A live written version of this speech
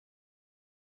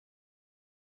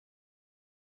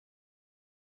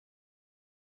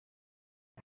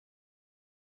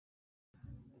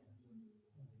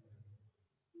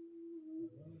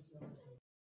Good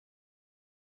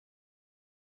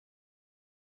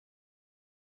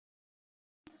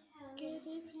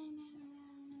evening,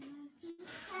 everyone.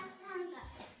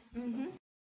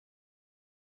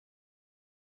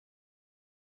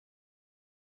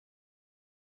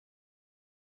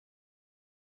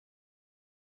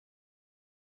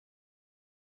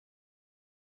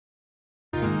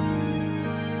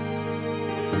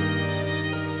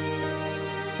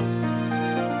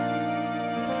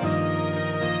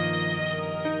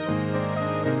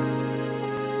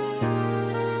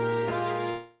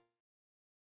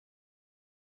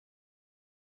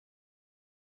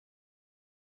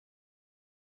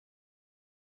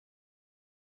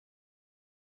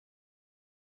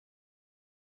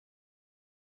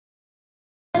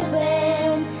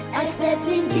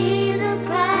 Accepting Jesus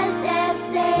Christ as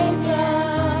Savior.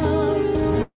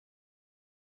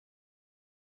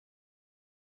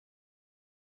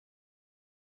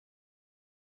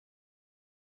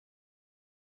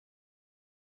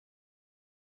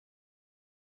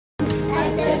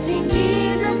 Accepting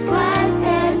Jesus Christ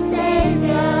as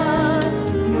Savior.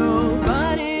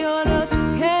 Nobody on earth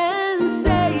can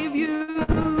save you.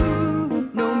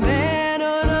 No man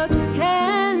on earth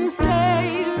can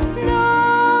save.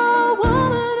 No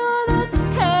woman on earth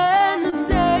can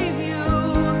save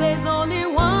you. There's only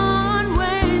one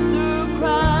way through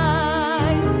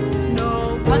Christ.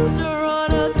 No pastor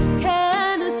on earth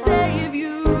can save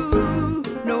you.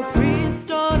 No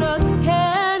priest on earth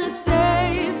can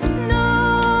save.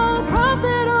 No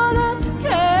prophet on earth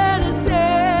can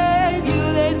save you.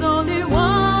 There's only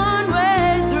one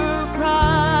way through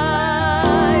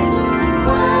Christ.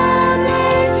 One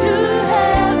way to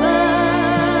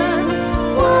heaven,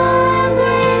 one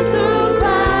way through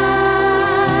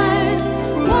Christ,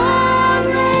 one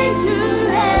way to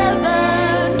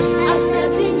heaven,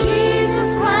 accepting Jesus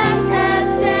Christ as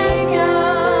Savior.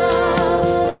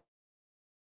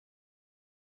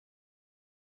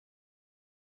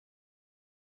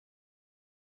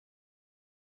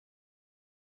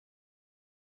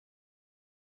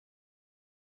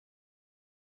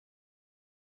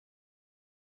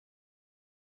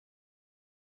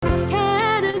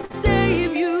 Can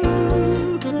save you.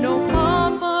 No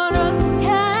pop on earth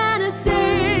can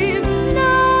save.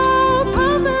 No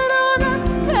prophet on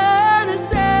earth can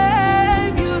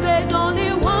save you. There's only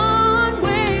one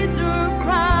way through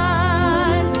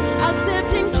Christ.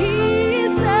 Accepting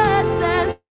Jesus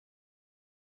as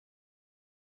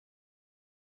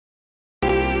through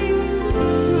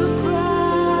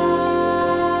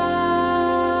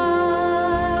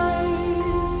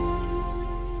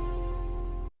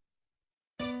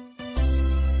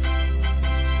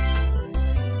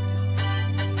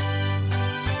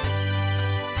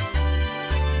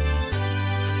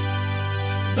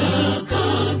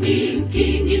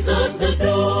King is at the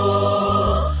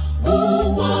door,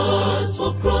 who was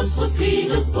for cross for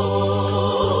sinners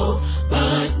bore,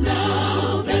 but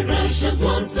now the righteous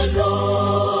ones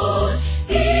alone.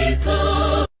 He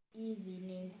comes.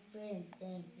 Evening, friends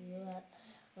and viewers.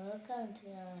 Welcome to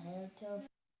our Health of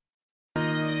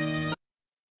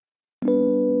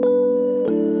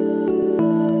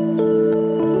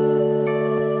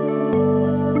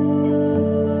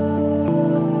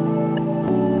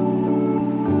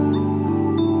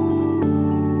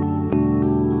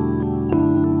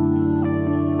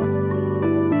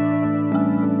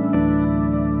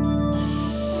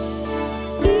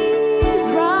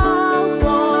Israel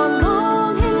for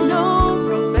long had no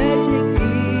prophetic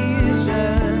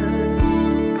vision.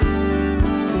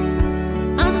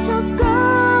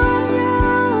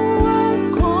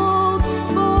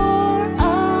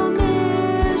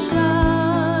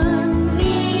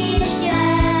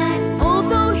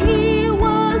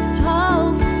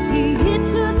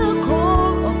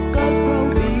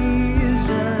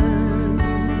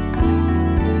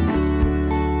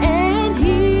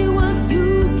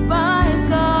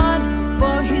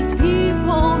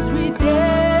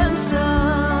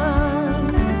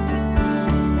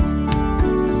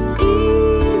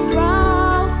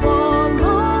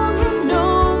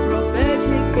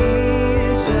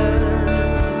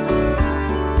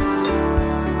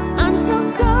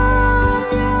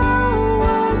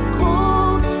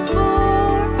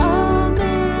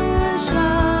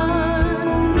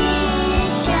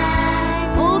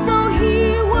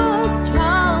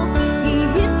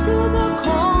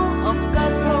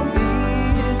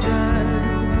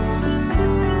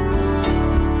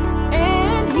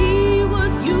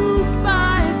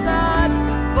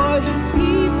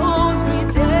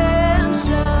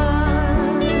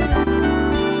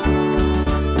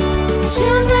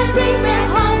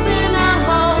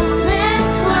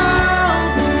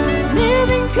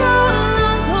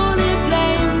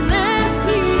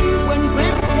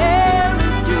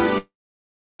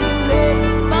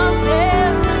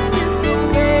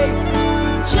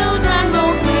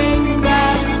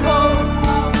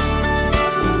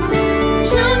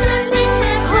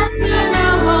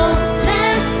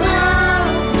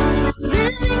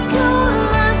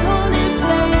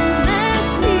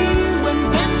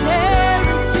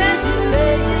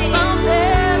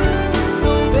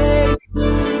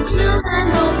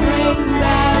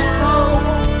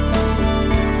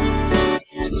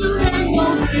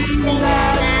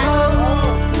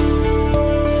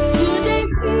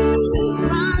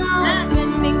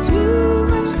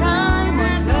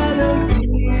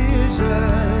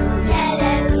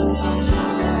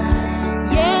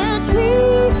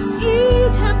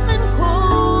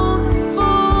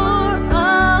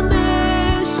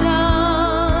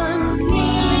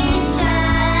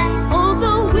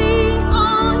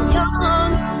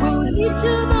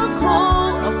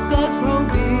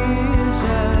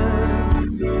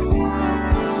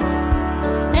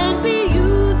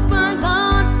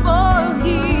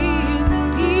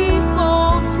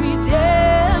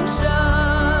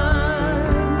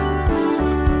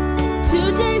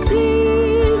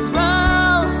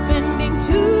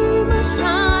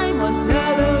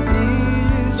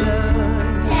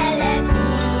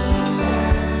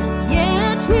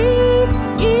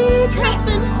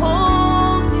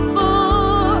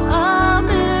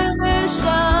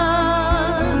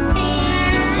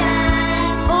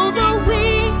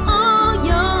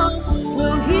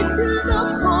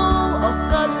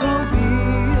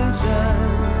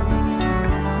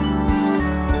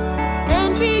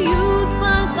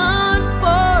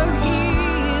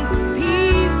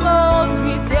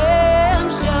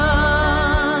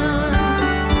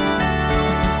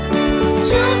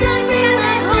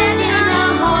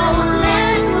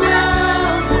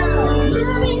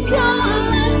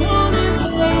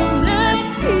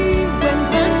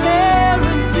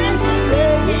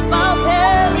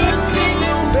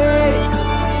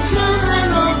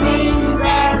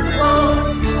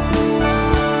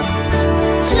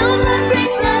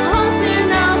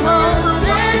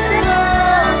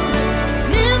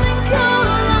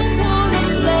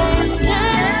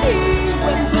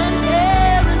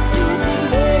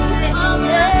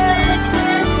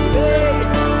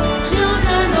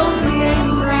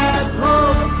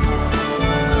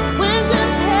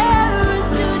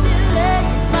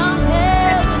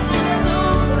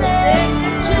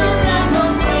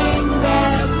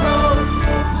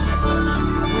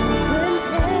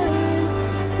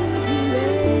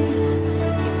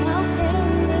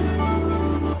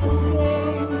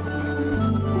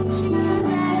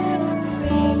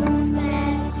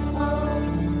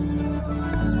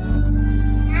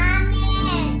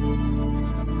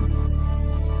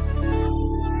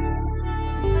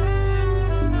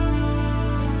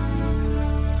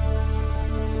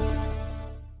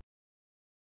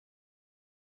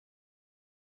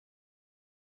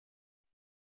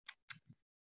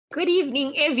 Good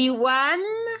evening, everyone.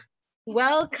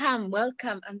 Welcome,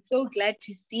 welcome. I'm so glad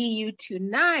to see you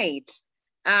tonight.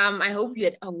 I hope you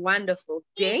had a wonderful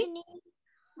day.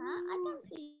 I don't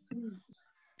see.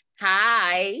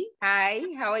 Hi,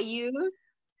 how are you?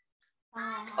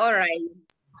 All right.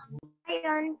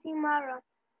 Hi, Auntie Mara.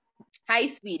 Hi,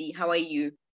 sweetie, how are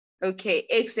you? Okay,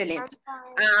 I'm excellent.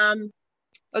 fine.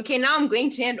 Okay, now I'm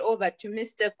going to hand over to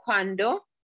Mr. Kwando.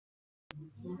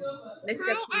 Mr.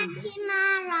 Hi, Kwando. Auntie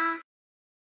Mara.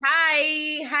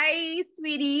 Hi,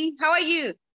 sweetie, how are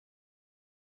you?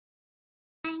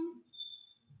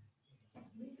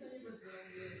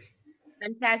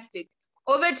 Fantastic.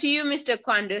 Over to you, Mr.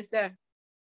 Kwando, sir.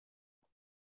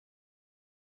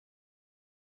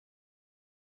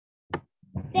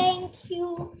 Thank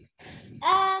you.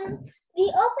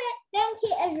 Thank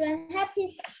you, everyone. Happy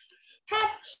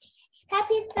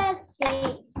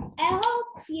Thursday. I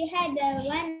hope you had a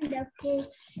wonderful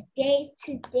day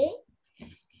today.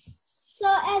 So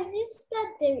as we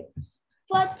start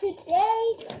for today,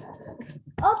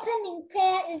 opening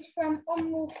prayer is from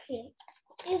Omuse.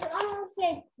 Is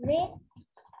Omuse there?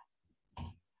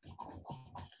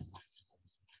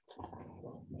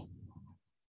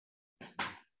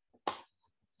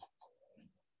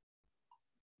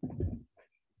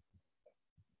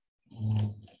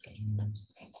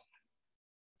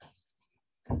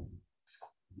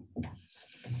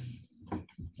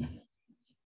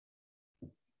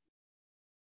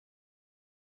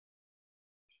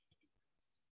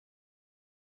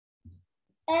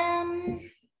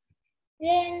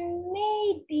 Then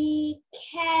maybe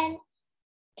can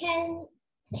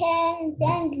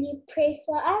Bentley pray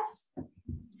for us?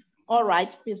 All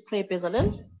right, please pray,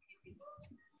 Bezalel.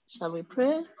 Shall we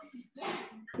pray?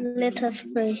 Let us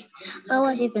pray.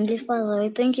 Our Heavenly Father, we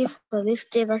thank you for this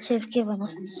day that you have given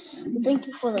us. We thank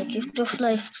you for the gift of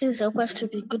life. Please help us to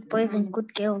be good boys and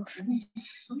good girls.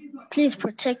 Please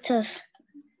protect us.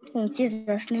 In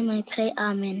Jesus' name I pray,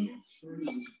 Amen.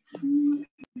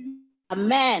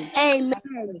 Amen. Amen.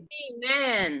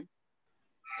 Amen.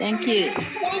 Thank you. Thank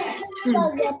you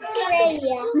for the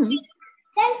prayer.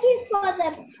 Thank you for the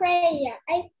prayer.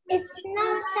 It's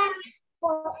now time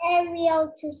for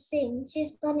Ariel to sing.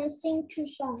 She's gonna sing 2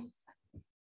 songs.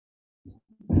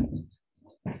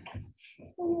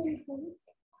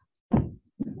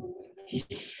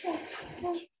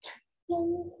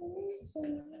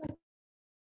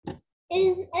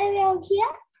 Is Ariel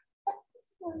here?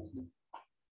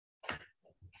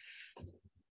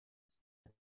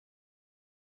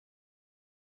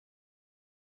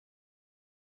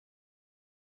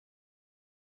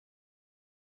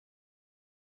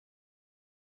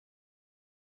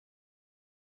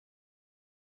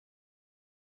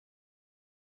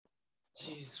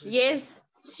 Yes,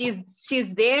 she's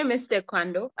there, Mr.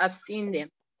 Kwando. I've seen them.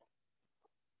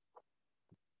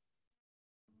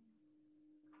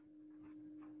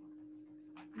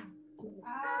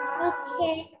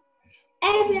 Okay.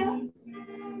 Ariel.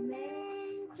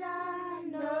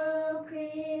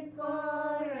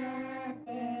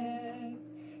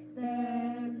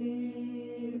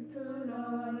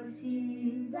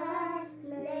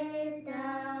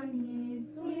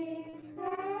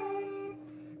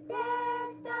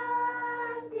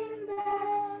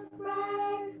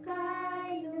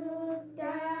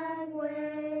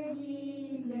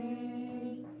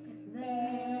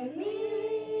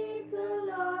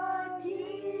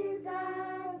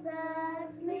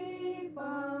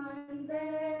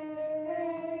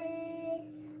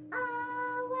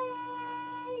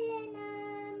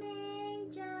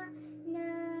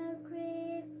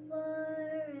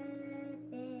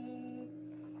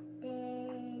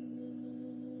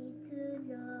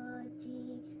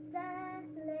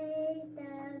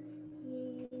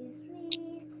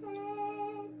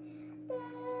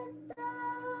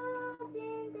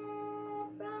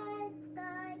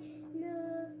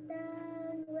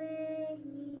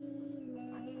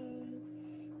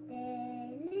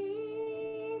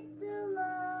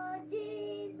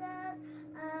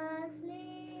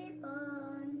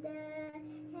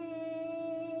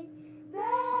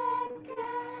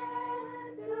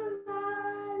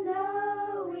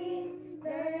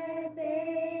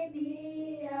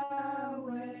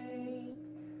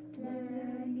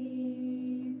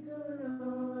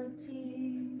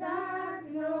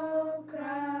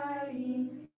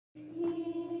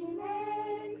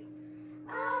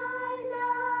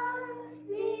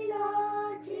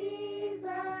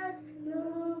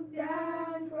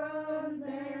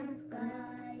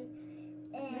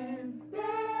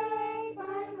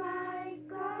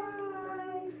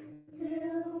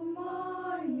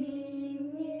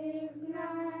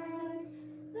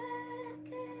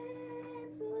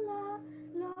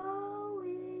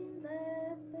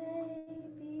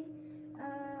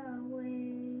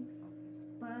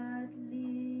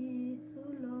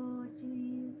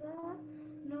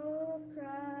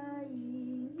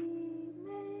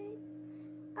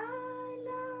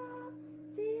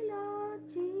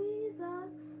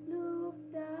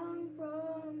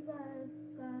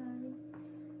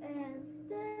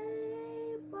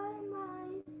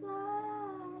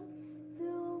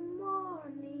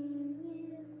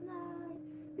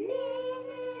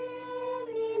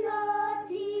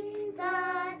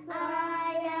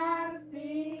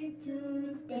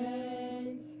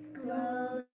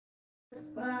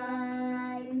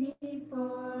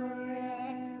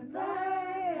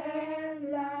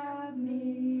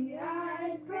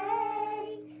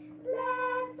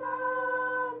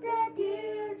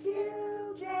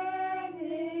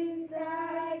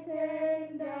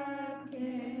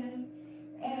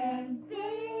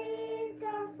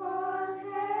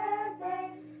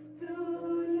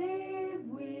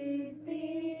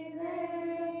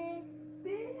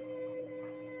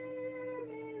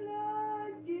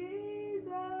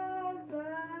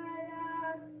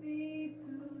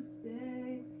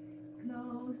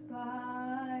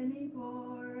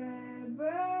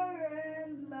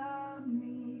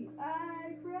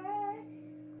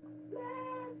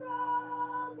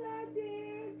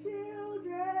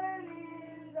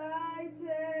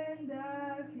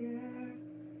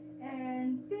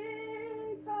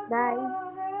 Amen.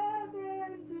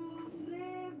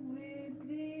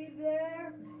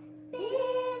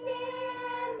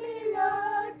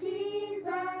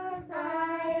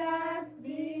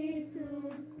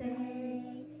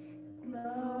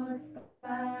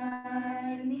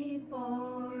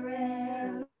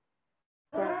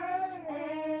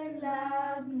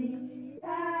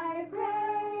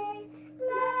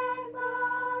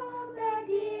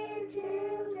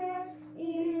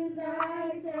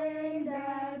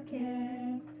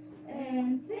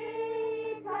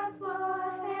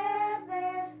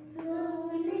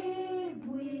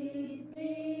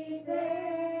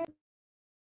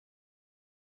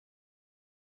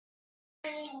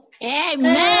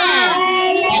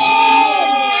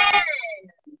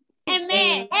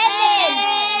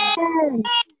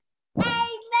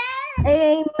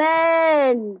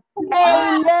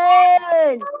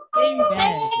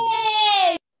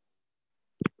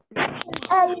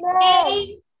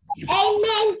 Amen.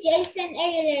 Amen, Jason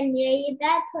Aaron.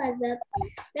 That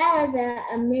was an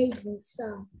amazing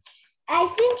song. I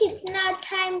think it's now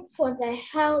time for the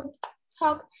health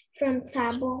talk from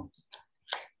Tabo.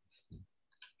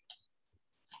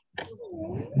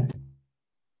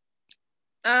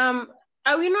 Are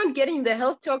we not getting the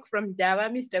health talk from Dava,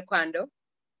 Mr. Kwando?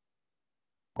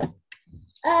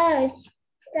 It's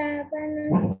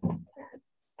Taba.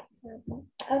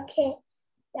 Okay.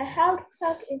 The health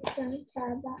talk is from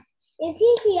Taba. Is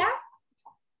he here?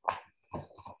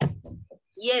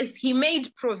 Yes, he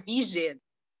made provision.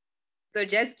 So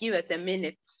just give us a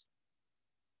minute.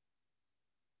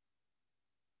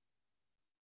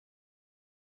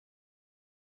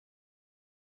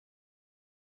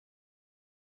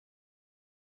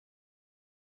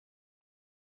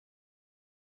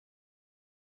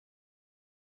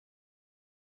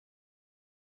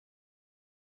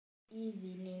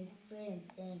 Evening, friends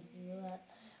and viewers.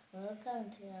 Welcome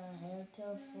to our health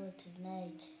talk for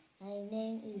tonight. My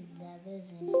name is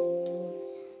Dabesin Shingu.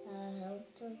 Our health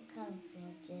talk comes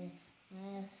from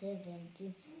Jeremiah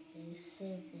 17, verse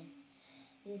 7.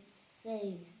 It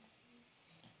says,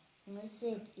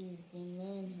 "Blessed is the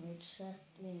man who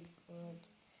trusts in God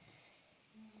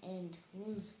and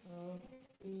whose hope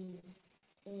is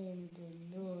in the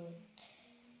Lord.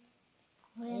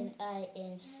 When I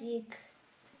am sick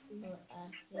or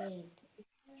afraid,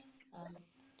 I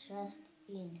trust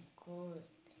in God."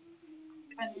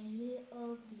 May we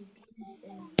all be blessed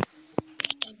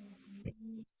as we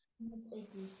make a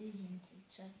decision to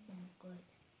trust in God.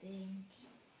 Thank you.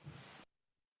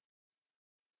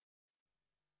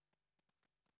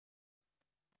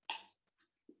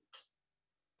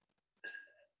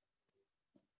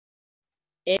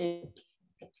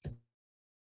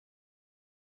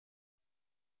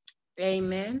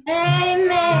 Amen.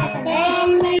 Amen.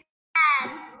 Amen.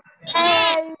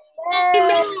 Amen.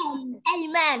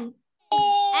 Amen.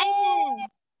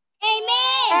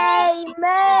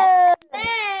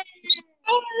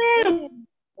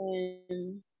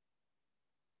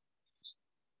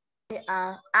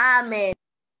 Amen.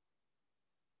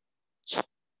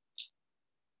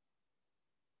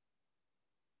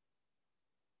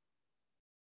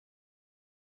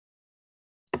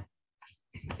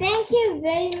 Thank you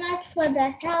very much for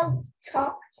the health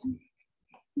talk.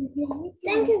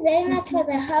 Thank you very much for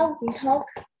the health talk.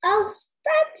 I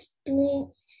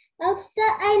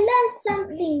learned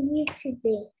something new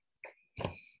today.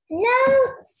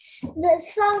 Now the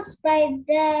songs by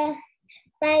the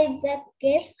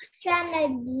guest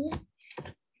family.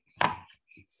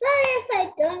 Sorry if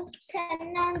I don't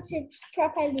pronounce it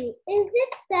properly. Is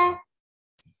it the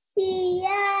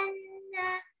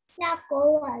Sienna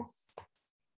Nagoas?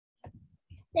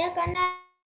 They're gonna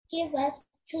give us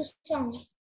 2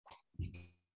 songs.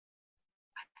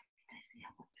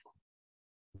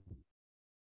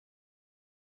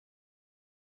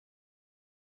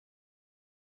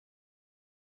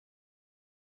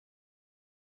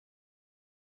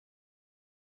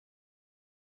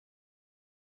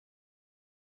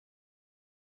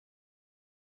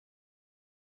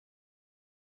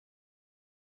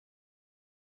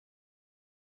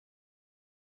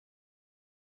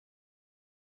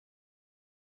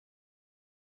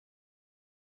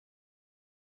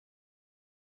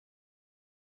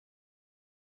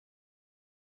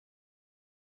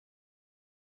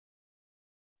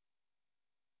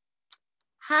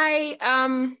 Hi,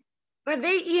 are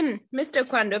they in, Mr.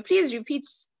 Kwando? Please repeat.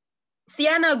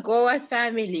 Siana Goa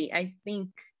family, I think.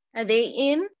 Are they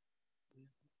in?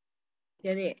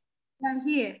 Are they? I'm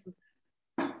here.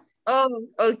 Oh,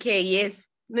 okay, yes.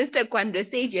 Mr. Kwando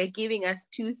said you're giving us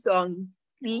 2 songs,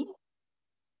 please.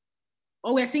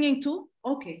 Oh, we're singing too?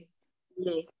 Okay.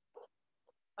 Yes.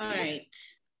 All right.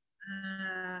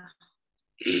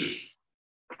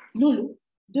 Lulu,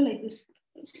 do like this.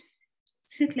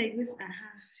 Sit like this.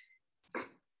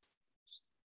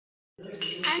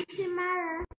 Auntie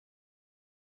Mara.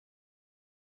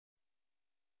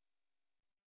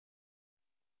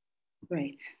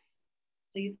 Right.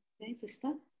 So you guys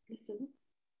start. Listen.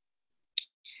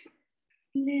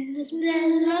 Bless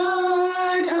the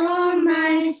Lord, oh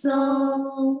my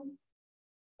soul.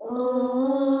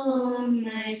 Oh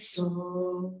my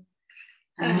soul.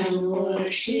 I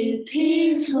worship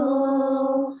his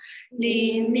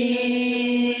holy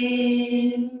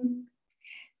name.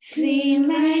 Sing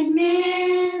like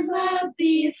never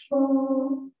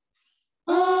before.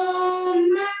 Oh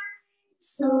my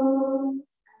soul,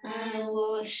 I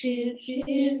worship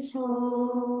his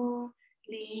holy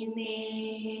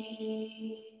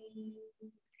name.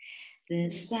 The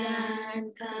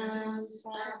sun comes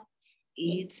up,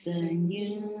 it's a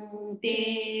new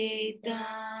day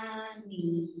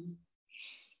dawning.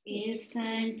 It's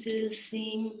time to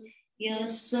sing your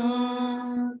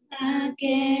song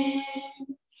again.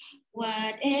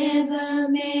 Whatever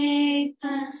may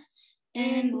pass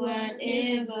and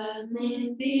whatever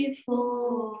may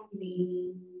before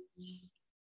me,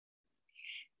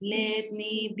 let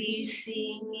me be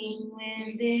singing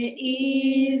when the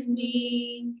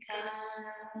evening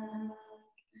comes.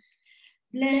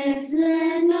 Bless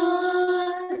the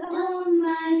Lord, oh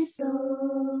my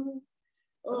soul,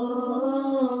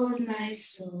 oh my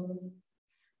soul.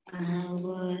 I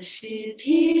worship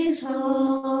his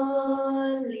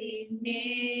holy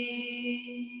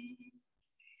name.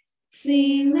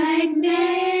 Sing like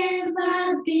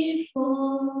never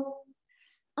before.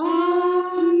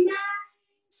 Oh my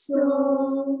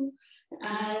soul,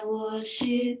 I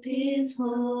worship his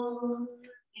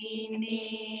holy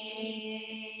name.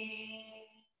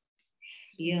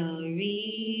 You're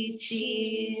rich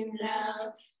in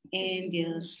love and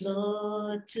you're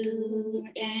slow to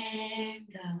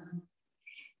anger.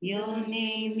 Your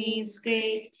name is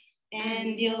great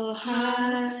and your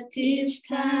heart is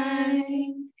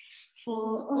kind.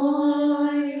 For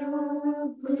all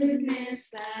your goodness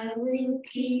I will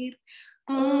keep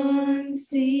on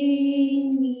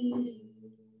singing.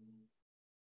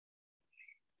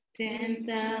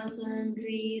 10,000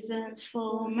 reasons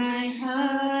for my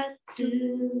heart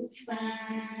to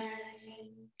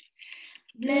find.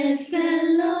 Bless the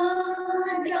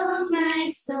Lord, oh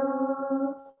my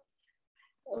soul.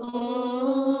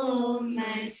 Oh,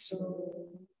 my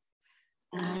soul,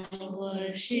 I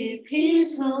worship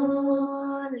his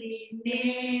holy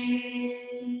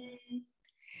name.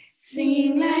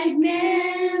 Sing like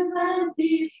never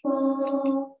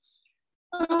before.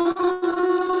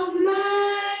 Oh,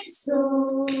 my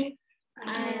soul,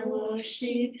 I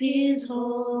worship his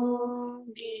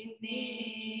holy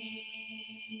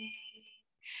name.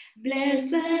 Bless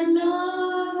the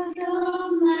Lord,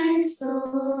 oh, my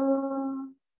soul.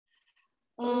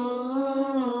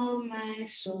 Oh, my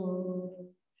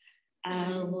soul,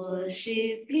 I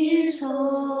worship his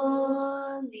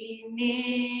holy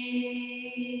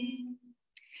name.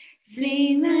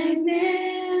 Sing like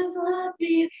never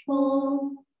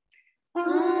before.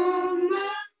 Oh,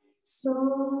 my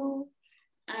soul,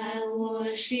 I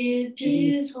worship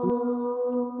his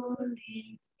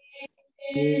holy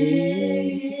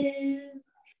name.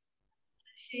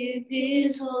 Worship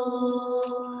his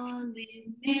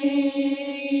holy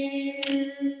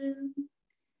name.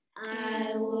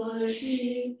 I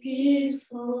worship his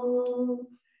holy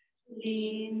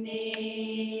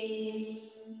name.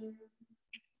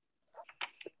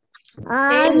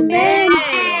 Amen.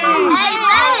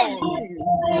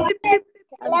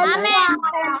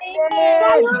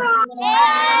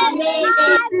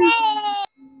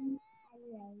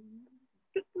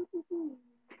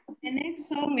 The next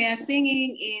song we are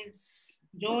singing is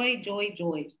Joy, Joy,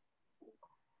 Joy.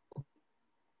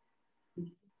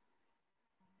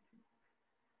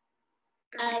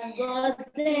 I've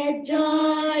got the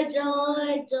joy,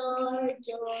 joy, joy,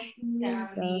 joy.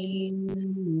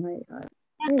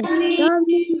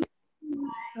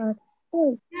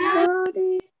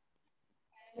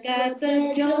 Got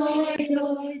the joy,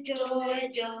 joy, joy,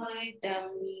 joy down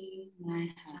in my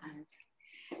heart.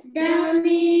 Down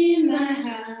in my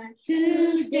heart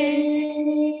to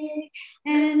stay.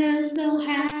 And I'm so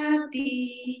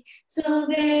happy, so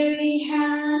very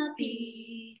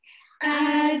happy.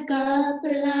 I've got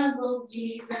the love of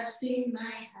Jesus in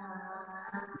my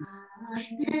heart.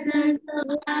 And I'm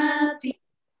so happy,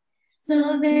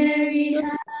 so very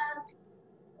happy.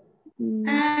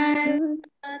 I've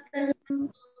got the love of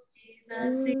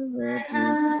Jesus in my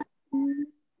heart.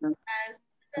 I've got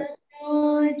the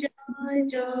joy, joy,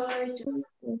 joy, joy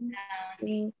down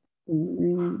in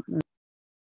Down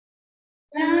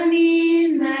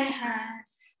in my heart,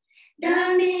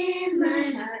 down in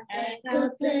my heart, I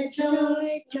felt the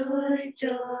joy, joy,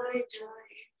 joy, joy.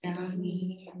 Down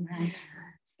in my heart,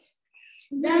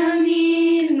 down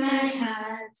in my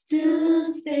heart to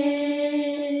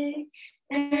stay.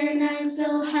 And I'm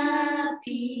so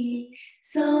happy,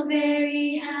 so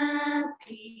very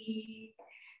happy.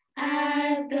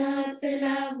 I've got the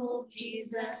love of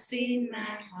Jesus in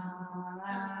my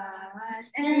heart,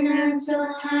 and I'm so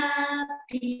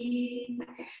happy,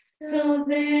 so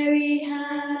very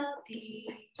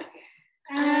happy.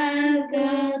 I've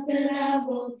got the love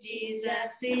of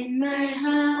Jesus in my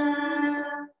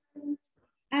heart.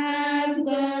 I've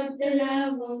got the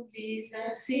love of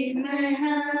Jesus in my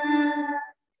heart.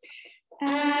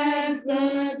 I've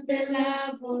got the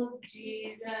love of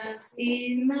Jesus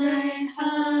in my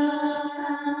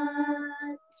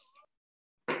heart.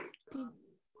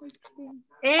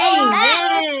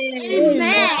 Amen.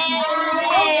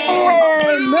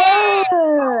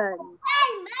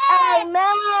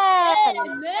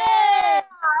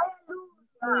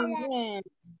 Amen.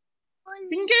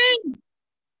 Singing.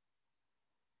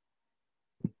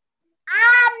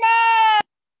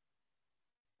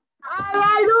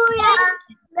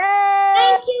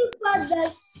 Thank you for the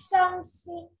song,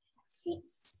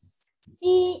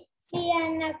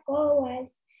 Sienna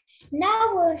Goers.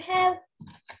 Now we'll have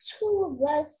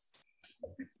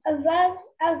a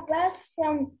verse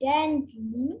from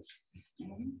Dandy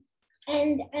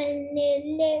and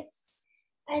Annelisa.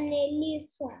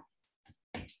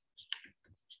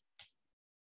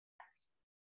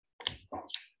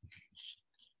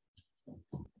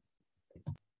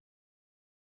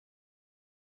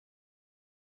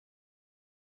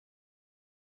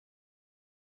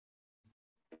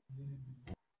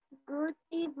 Good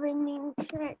evening,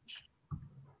 church.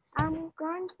 I'm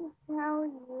going to tell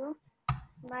you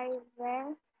my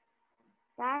verse,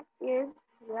 that is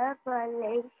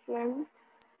Revelation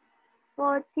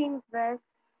 14 verse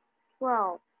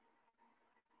 12.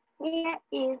 Here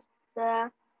is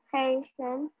the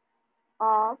patience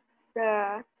of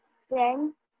the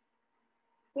saints.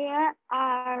 Here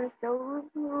are those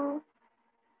who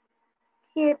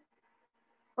keep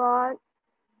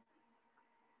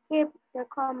the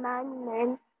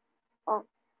commandments of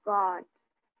God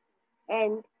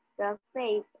and the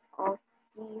faith of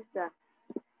Jesus.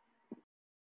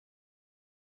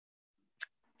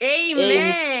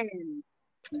 Amen.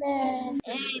 Amen.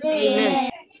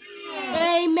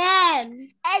 Amen.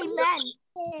 Amen.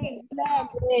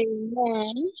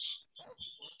 Amen.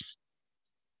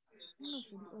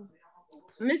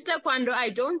 Mr. Kwando,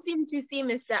 I don't seem to see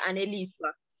Mr.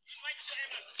 Annelisa.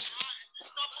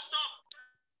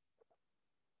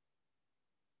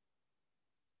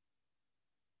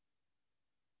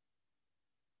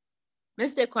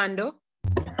 Mr. Kwando.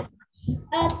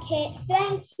 Okay,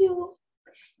 thank you.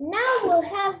 Now we'll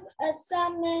have a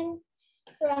sermon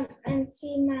from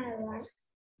Auntie Mara.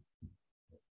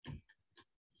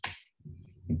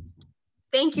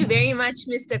 Thank you very much,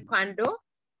 Mr. Kwando.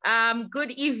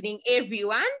 Good evening,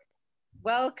 everyone.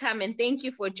 Welcome and thank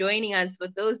you for joining us. For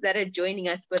those that are joining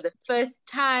us for the first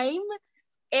time,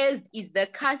 as is the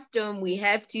custom, we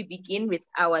have to begin with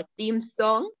our theme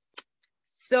song.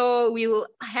 So we will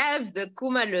have the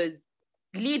Kumalos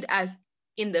lead us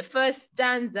in the first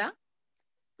stanza.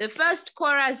 The first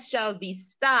chorus shall be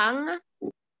sung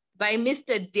by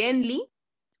Mr. Denley.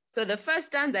 So the first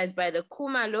stanza is by the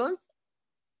Kumalos.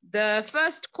 The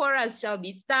first chorus shall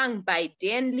be sung by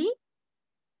Denley.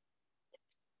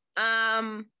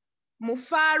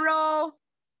 Mufaro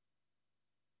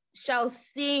shall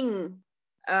sing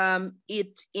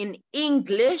it in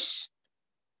English.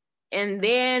 And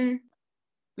then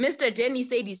Mr. Denley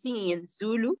said he's singing in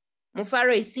Zulu.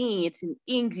 Mufaro is singing it in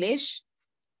English.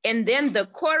 And then the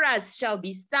chorus shall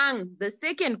be sung, the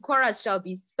second chorus shall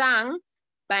be sung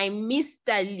by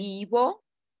Mr. Libo.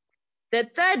 The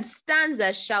third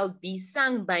stanza shall be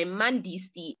sung by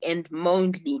Mandisi and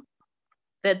Mondli.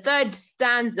 The third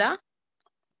stanza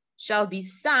shall be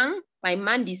sung by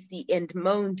Mandisi and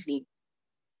Mondli.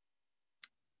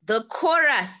 The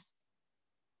chorus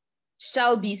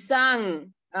shall be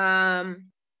sung by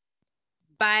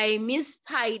Miss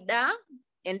Paida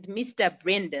and Mr.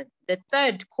 Brendan. The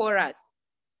third chorus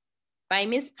by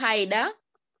Miss Paida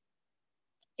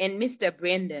and Mr.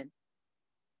 Brendan.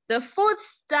 The fourth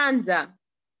stanza,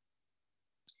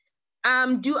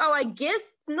 do our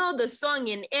guests know the song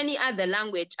in any other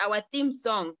language, our theme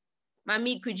song?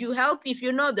 Mami, could you help if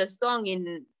you know the song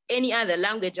in any other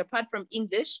language apart from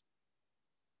English?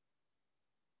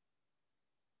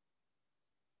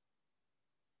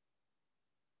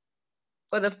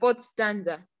 for the fourth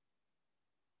stanza.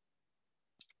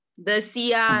 The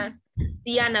Sianaguas.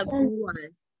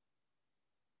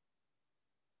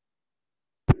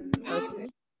 Okay.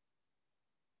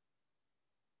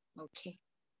 Okay.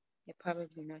 They're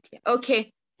probably not here.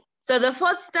 Okay. So the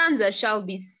fourth stanza shall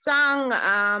be sung.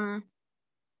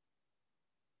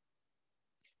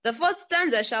 The fourth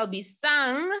stanza shall be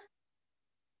sung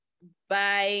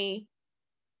by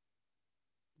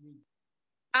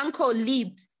Uncle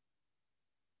Leaves.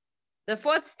 The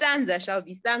fourth stanza shall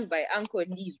be sung by Uncle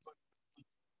Leaves.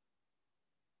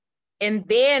 And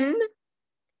then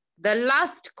the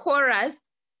last chorus.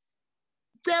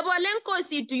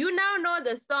 Tsebolenkosi, do you now know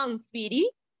the song, sweetie?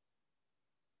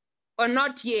 Or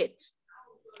not yet?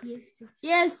 Yes,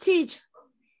 yes, teach.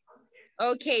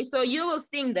 Okay, so you will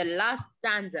sing the last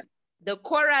stanza, the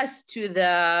chorus to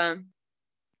the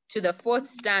fourth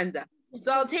stanza.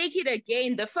 So I'll take it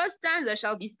again. The first stanza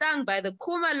shall be sung by the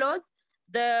Kumalos,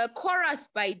 the chorus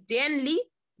by Denley,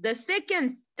 the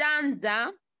second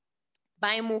stanza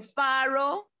by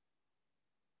Mufaro,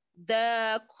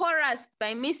 the chorus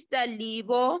by Mr.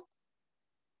 Libo,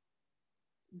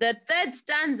 the third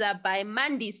stanza by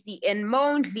Mandisi and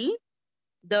Mondley,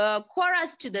 the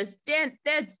chorus to the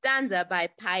third stanza by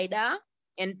Paida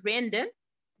and Brendan,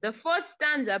 the fourth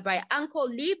stanza by Uncle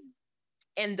Leaves,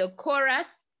 and the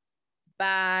chorus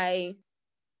by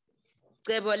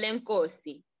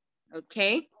Tsebolenkosi.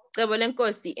 Okay,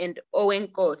 Tsebolenkosi and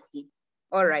Owenkosi.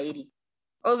 Alrighty,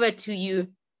 over to you.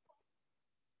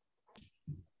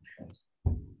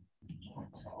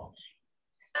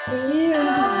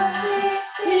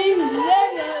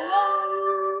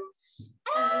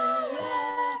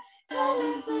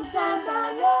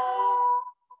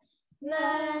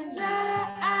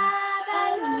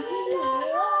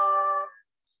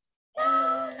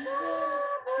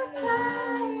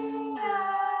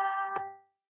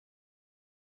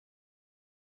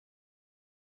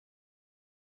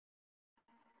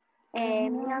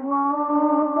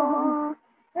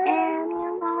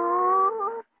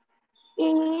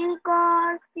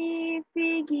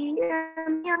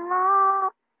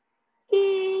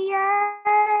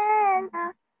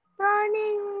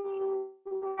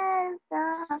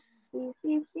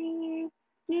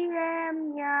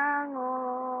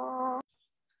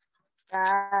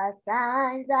 The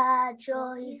signs that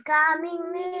show he's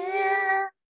coming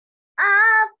near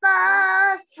are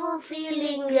fast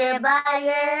fulfilling year by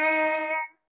year,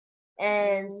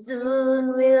 and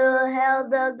soon we'll hail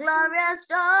the glorious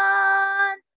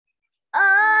dawn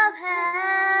of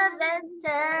heaven's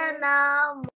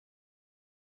eternal.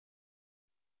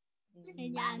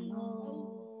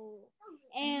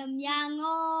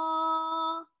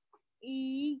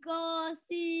 Iko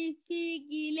si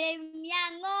figile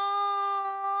miango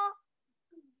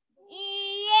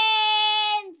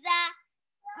ienza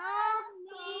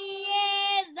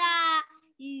ienza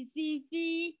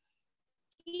isifi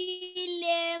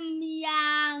ile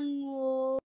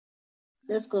miango.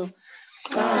 Let's go.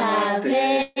 Kavelani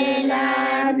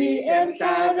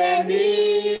emhlabeni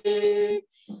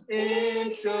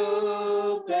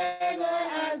inhlupeko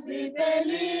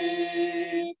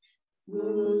azipheleli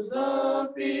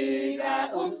kuzofika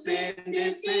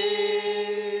umsindisi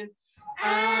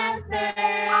afe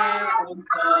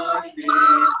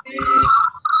umkhohlisi.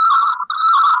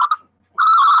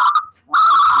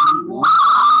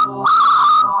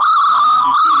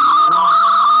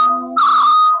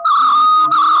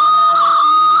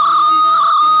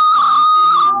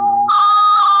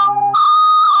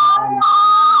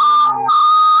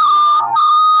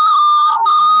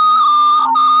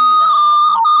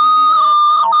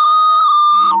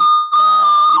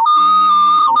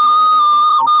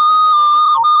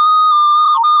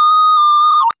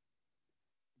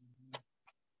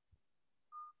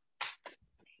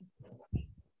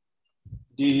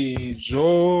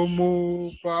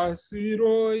 Izomu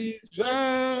pasiro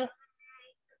ija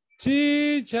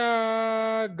chichagara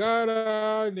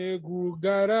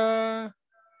negugara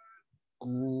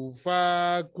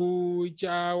kufa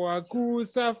kuchawa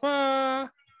kusafa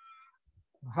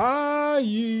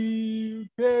hai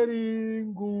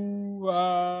peringua.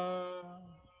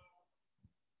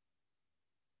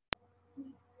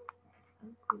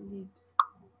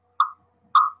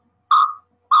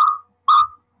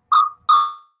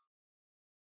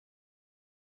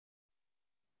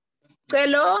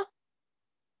 Hello?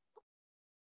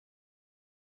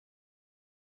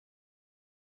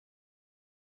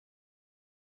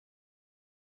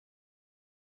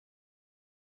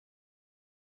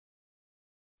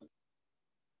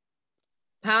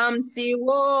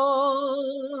 Pamsiwo,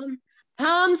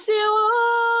 Pamsiwo,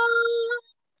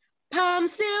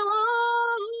 Pamsiwo,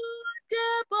 de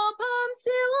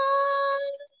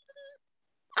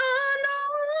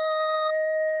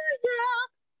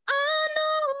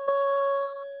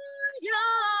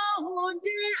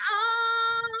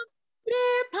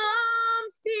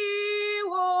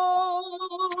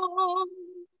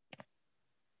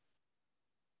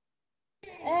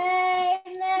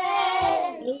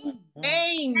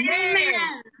Amen.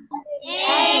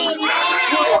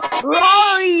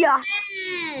 Gloria.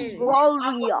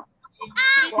 Gloria.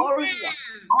 Gloria.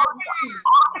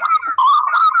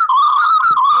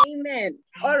 Amen.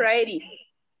 Alrighty.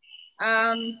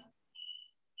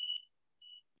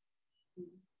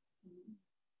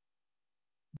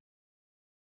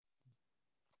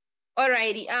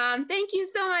 Alrighty. Thank you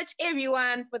so much,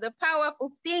 everyone, for the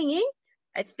powerful singing.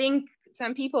 I think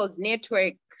some people's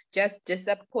networks just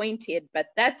disappointed, but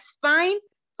that's fine.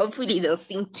 Hopefully they'll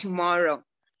sing tomorrow.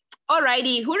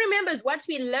 Alrighty, who remembers what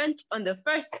we learned on the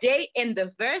first day in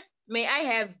the verse? May I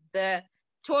have the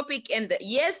topic and the,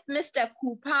 yes, Mr.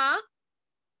 Cooper.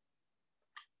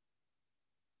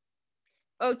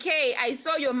 Okay, I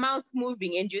saw your mouth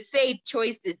moving and you said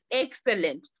choices.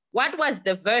 Excellent. What was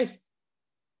the verse?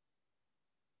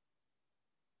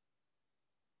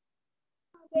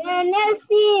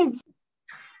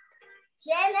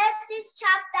 Genesis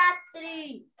chapter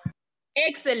 3.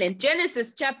 Excellent.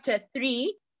 Genesis chapter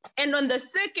 3. And on the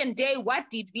second day, what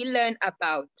did we learn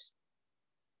about?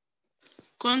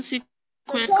 Consequences.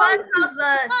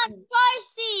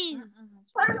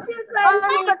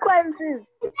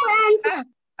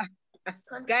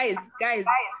 Guys.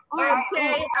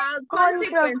 Okay,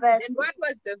 consequences. And what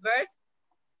was the verse?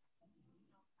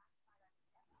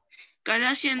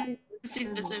 Galatians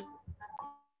 6:7.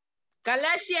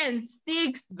 Galatians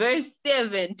 6 verse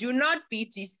 7. Do not be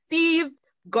deceived.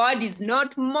 God is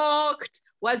not mocked.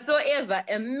 Whatsoever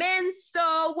a man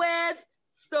soweth,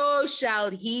 so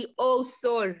shall he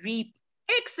also reap.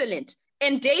 Excellent.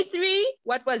 And day 3,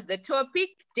 what was the topic?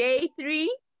 Day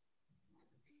 3?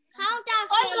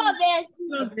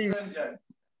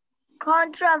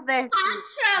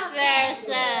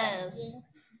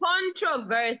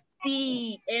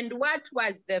 Controversy. And what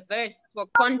was the verse for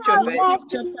controversy?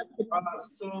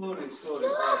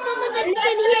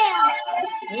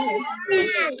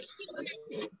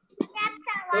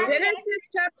 Genesis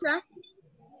chapter?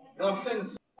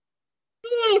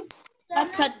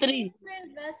 Chapter 3.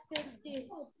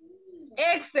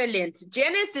 Excellent.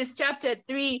 Genesis chapter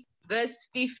 3 verse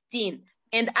 15.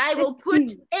 And I will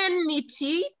put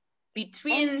enmity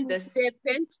between the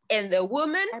serpent and the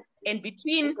woman, and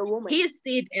between his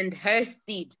seed and her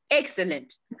seed.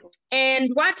 Excellent.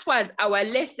 And what was our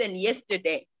lesson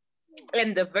yesterday?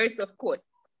 And the verse, of course.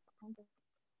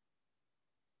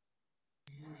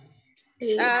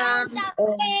 Excellent.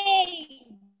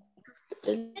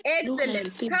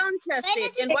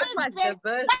 Counterfeit. And what was the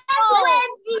verse?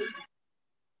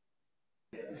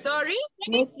 Sorry?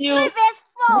 Matthew.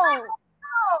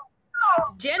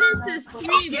 Genesis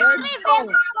 3 verse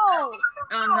 4.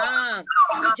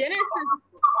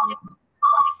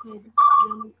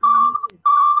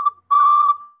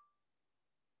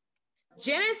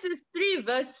 Genesis 3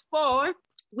 verse 4,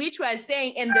 which was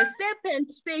saying, and the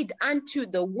serpent said unto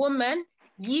the woman,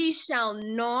 ye shall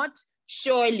not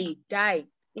surely die.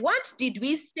 What did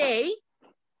we say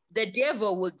the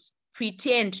devil would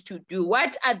pretend to do?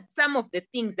 What are some of the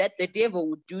things that the devil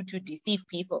would do to deceive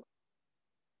people?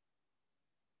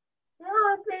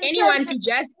 Anyone to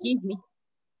just give me?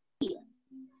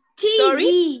 TV.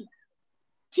 Sorry?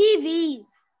 TV.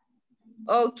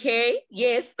 Okay,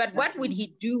 yes, but what would he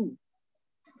do?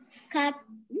 Pretend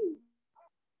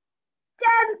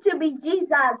to be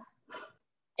Jesus.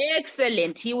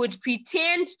 Excellent. He would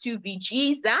pretend to be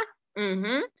Jesus.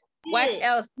 What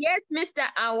else? Yes, Mr.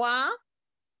 Awa.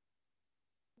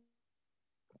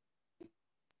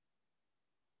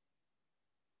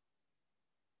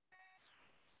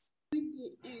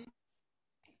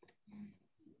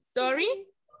 Sorry?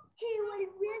 He will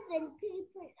reason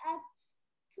people up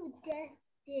to death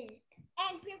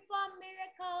and perform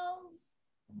miracles.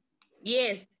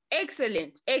 Yes,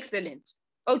 excellent, excellent.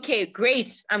 Okay,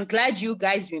 great. I'm glad you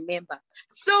guys remember.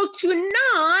 So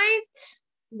tonight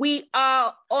we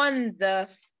are on the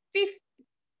fifth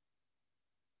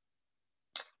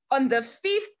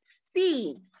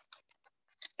C.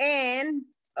 And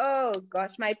oh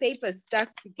gosh, my paper's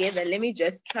stuck together. Let me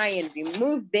just try and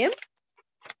remove them.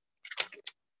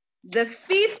 The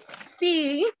fifth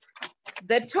C,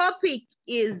 the topic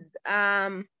is,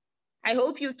 I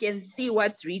hope you can see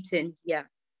what's written here.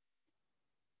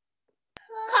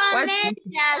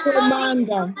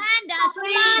 Commander.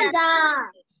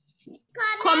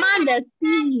 Commander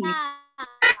C.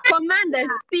 Commander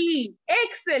C.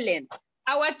 Excellent.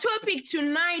 Our topic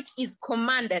tonight is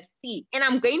Commander C. And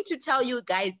I'm going to tell you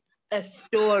guys a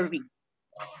story.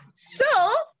 So,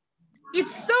 it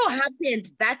so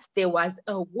happened that there was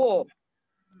a war.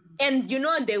 And you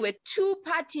know, there were two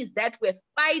parties that were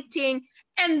fighting,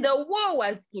 and the war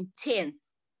was intense.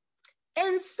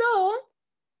 And so,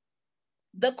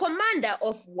 the commander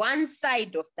of one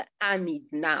side of the armies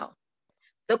now,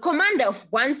 the commander of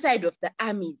one side of the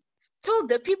armies told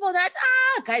the people that,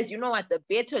 guys, you know what, the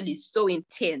battle is so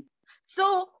intense.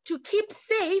 So to keep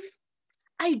safe,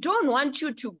 I don't want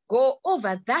you to go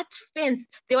over that fence.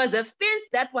 There was a fence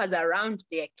that was around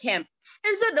their camp.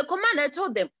 And so the commander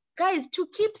told them, guys, to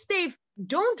keep safe,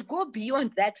 don't go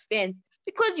beyond that fence,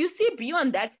 because you see,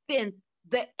 beyond that fence,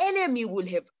 the enemy will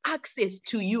have access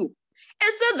to you.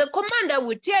 And so the commander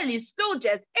would tell his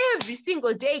soldiers every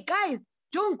single day, guys,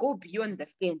 don't go beyond the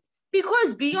fence,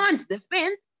 because beyond the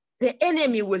fence, the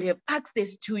enemy will have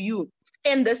access to you.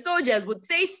 And the soldiers would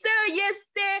say, sir, yes,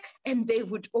 sir, and they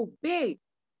would obey.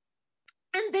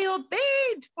 And they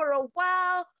obeyed for a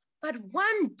while, but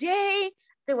one day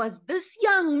there was this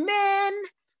young man,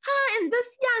 and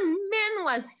this young man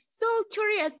was so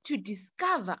curious to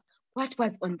discover what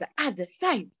was on the other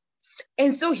side.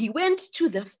 And so he went to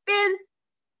the fence,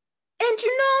 and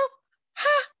you know,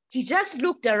 he just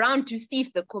looked around to see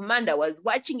if the commander was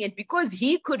watching it, because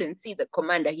he couldn't see the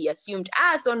commander. He assumed,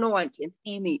 so no one can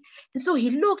see me. And so he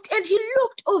looked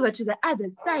over to the other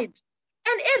side,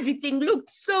 and everything looked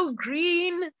so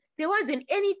green. There wasn't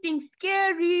anything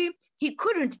scary. He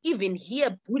couldn't even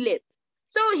hear bullets.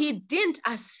 So he didn't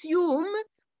assume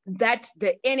that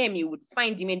the enemy would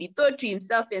find him. And he thought to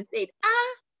himself and said,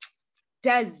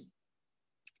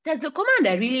 does the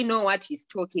commander really know what he's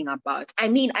talking about? I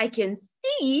mean, I can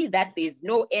see that there's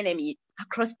no enemy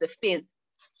across the fence.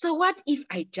 So what if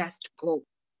I just go?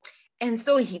 And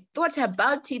so he thought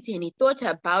about it, and he thought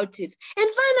about it. And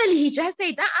finally, he just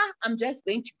said, I'm just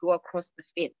going to go across the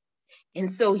fence. And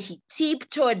so he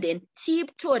tiptoed and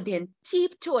tiptoed and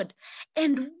tiptoed.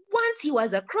 And once he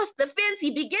was across the fence,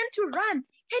 he began to run.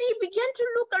 And he began to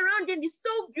look around, and he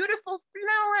saw beautiful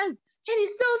flowers. And he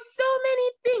saw so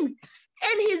many things.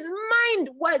 And his mind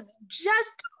was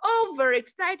just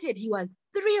overexcited. He was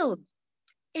thrilled.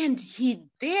 And he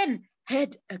then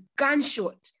heard a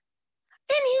gunshot.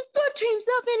 And he thought to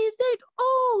himself, and he said,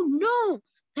 oh no,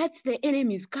 that's the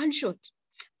enemy's gunshot.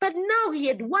 But now he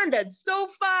had wandered so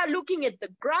far, looking at the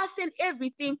grass and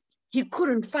everything, he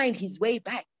couldn't find his way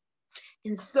back.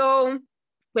 And so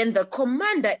when the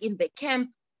commander in the camp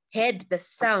heard the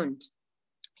sound,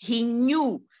 he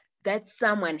knew that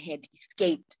someone had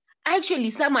escaped. Actually,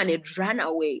 someone had run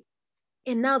away.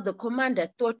 And now the commander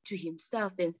thought to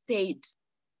himself and said,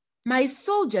 my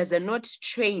soldiers are not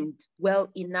trained well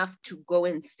enough to go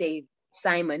and save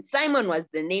Simon. Simon was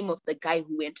the name of the guy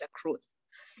who went across.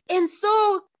 And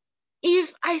so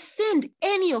if I send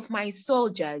any of my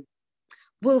soldiers,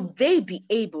 will they be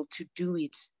able to do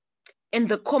it? And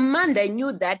the commander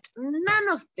knew that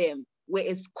none of them were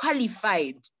as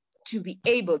qualified to be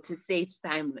able to save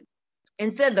Simon.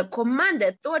 And so the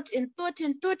commander thought and thought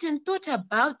and thought and thought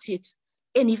about it.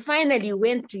 And he finally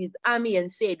went to his army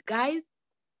and said, guys,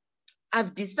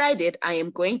 I've decided I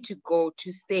am going to go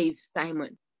to save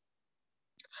Simon.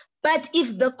 But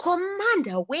if the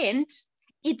commander went,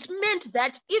 it meant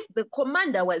that if the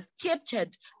commander was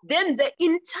captured, then the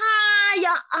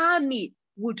entire army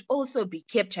would also be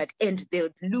captured and they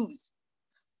would lose.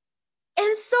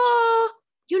 And so,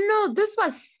 you know, this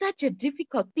was such a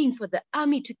difficult thing for the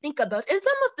army to think about. And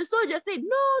some of the soldiers said,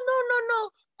 no,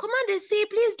 Commander C,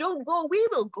 please don't go. We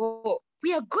will go.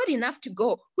 We are good enough to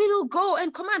go. We will go.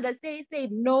 And Commander C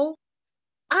said, no,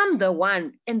 I'm the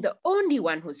one and the only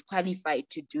one who's qualified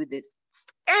to do this.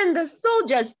 And the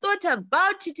soldiers thought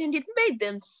about it, and it made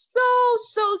them so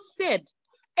sad.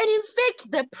 And in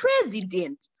fact, the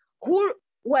president who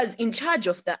was in charge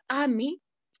of the army,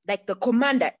 like the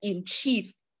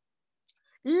commander-in-chief,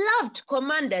 loved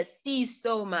Commander C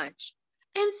so much.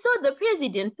 And so the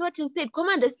president thought and said,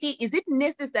 Commander C, is it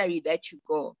necessary that you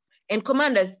go? And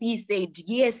Commander C said,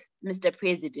 yes, Mr.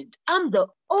 President, I'm the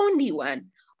only one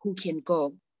who can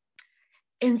go.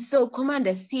 And so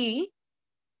Commander C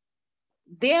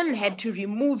then had to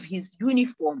remove his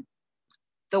uniform,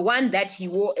 the one that he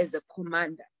wore as a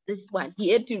commander. This one, he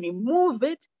had to remove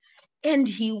it, and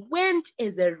he went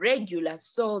as a regular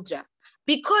soldier.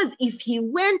 Because if he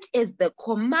went as the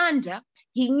commander,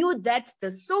 he knew that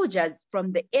the soldiers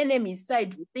from the enemy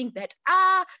side would think that,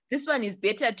 this one is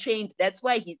better trained, that's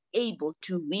why he's able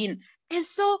to win. And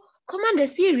so Commander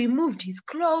C removed his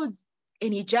clothes,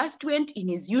 and he just went in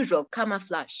his usual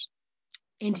camouflage.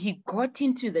 and he got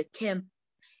into the camp,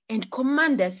 and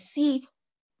Commander C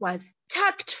was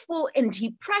tactful, and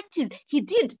he practiced, he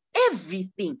did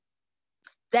everything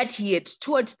that he had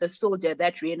taught the soldier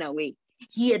that ran away.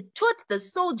 He had taught the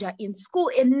soldier in school,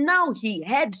 and now he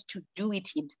had to do it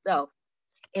himself.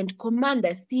 And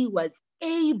Commander C was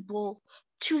able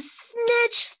to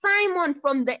snatch Simon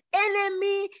from the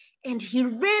enemy, and he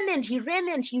ran and he ran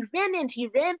and he ran and he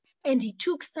ran, and he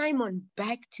took Simon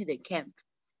back to the camp.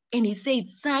 And he said,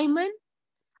 Simon,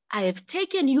 I have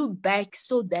taken you back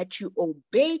so that you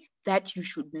obey that you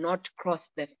should not cross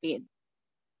the fence.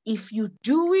 If you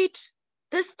do it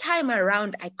this time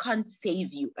around, I can't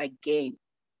save you again.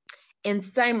 And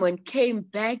Simon came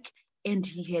back, and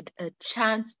he had a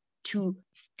chance to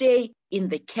stay in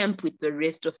the camp with the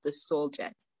rest of the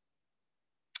soldiers.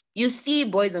 You see,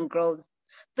 boys and girls,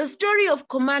 the story of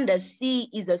Commander C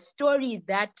is a story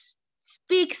that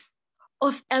speaks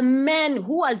of a man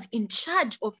who was in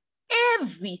charge of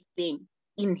everything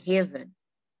in heaven.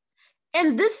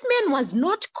 And this man was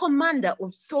not commander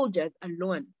of soldiers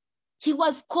alone. He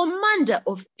was commander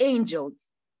of angels,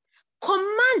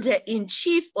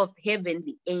 commander-in-chief of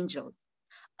heavenly angels.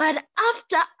 But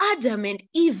after Adam and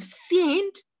Eve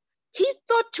sinned, he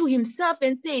thought to himself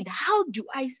and said, how do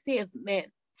I save man?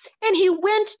 And he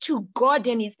went to God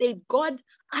and he said, God,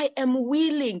 I am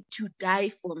willing to die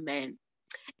for man.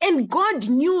 And God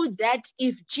knew that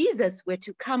if Jesus were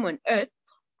to come on earth,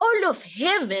 all of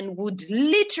heaven would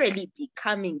literally be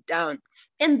coming down.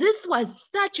 And this was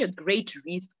such a great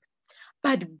risk.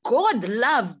 But God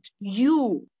loved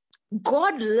you.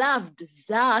 God loved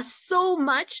Zah so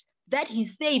much that he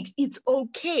said, it's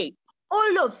okay.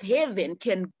 All of heaven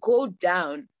can go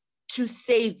down to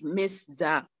save Miss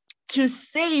Zah, to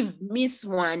save Miss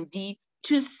Wandi,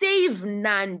 to save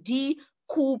Nandi,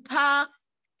 Cooper,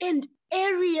 and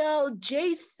Ariel,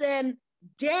 Jason,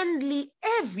 Denley,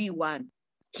 everyone.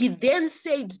 He then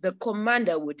said the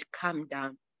commander would come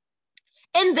down.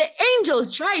 And the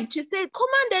angels tried to say,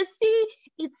 Commander, see,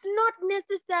 it's not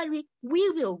necessary, we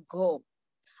will go.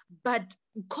 But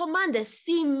Commander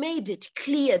C made it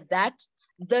clear that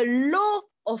the law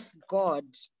of God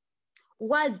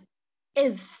was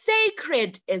as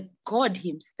sacred as God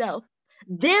himself.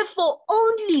 Therefore,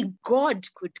 only God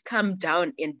could come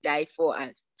down and die for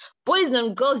us. Boys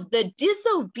and girls, the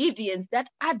disobedience that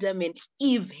Adam and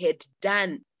Eve had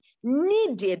done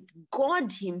needed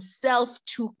God himself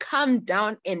to come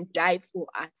down and die for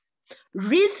us,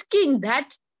 risking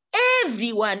that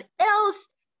everyone else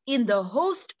in the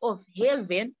host of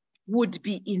heaven would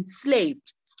be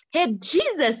enslaved. Had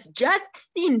Jesus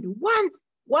just sinned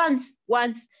once,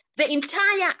 the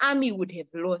entire army would have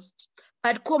lost.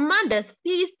 But Commander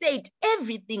C said,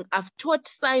 everything I've taught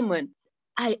Simon,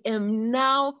 I am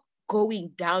now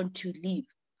going down to live.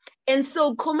 And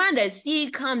so Commander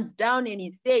C comes down and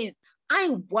he says, I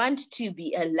want to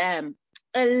be a lamb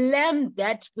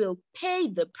that will pay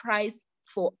the price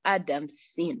for Adam's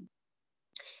sin.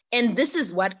 And this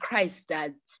is what Christ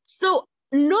does. So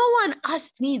no one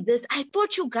asked me this. I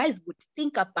thought you guys would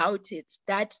think about it,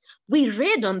 that we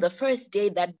read on the first day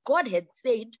that God had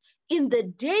said, in the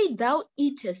day thou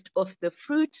eatest of the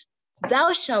fruit,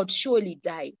 thou shalt surely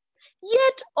die.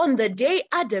 Yet on the day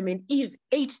Adam and Eve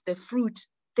ate the fruit,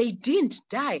 they didn't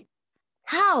die.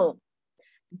 How?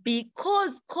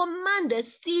 Because Commander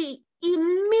C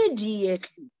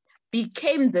immediately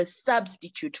became the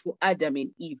substitute for Adam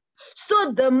and Eve.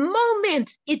 So the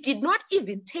moment, it did not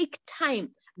even take time,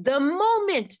 the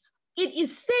moment, it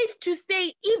is safe to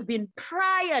say, even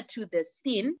prior to the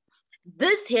sin,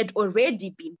 this had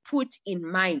already been put in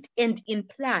mind and in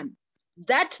plan,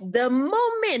 that the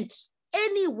moment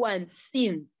anyone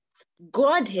sins,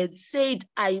 God had said,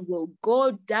 I will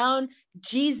go down,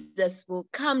 Jesus will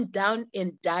come down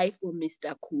and die for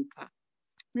Mr. Cooper.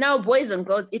 Now, boys and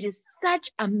girls, it is such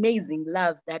amazing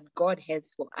love that God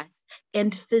has for us.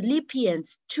 And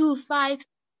Philippians 2:5,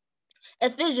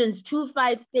 Ephesians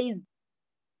 2:5 says,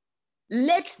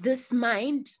 let this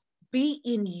mind be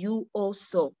in you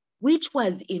also, which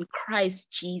was in Christ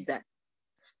Jesus.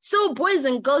 So, boys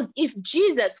and girls, if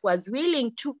Jesus was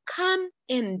willing to come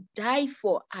and die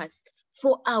for us,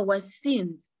 for our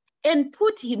sins, and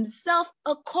put himself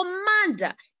a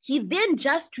commander, he then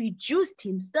just reduced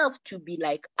himself to be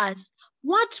like us.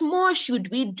 What more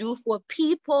should we do for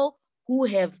people who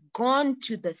have gone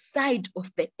to the side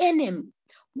of the enemy?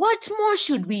 What more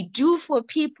should we do for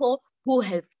people who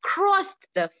have crossed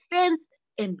the fence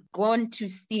and gone to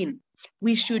sin?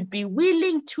 We should be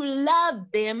willing to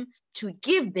love them, to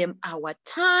give them our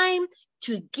time,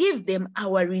 to give them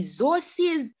our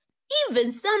resources,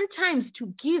 even sometimes to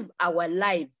give our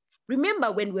lives,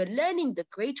 Remember, when we're learning the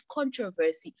great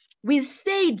controversy, we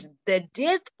said the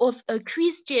death of a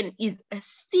Christian is a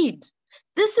seed.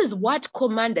 This is what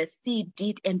Commander C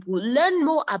did, and we'll learn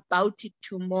more about it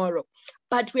tomorrow.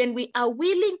 But when we are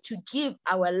willing to give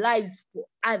our lives for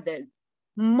others,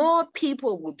 more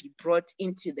people will be brought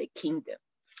into the kingdom.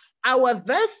 Our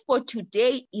verse for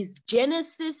today is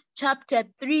Genesis chapter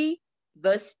 3,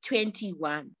 verse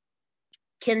 21.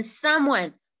 Can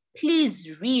someone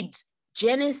please read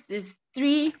Genesis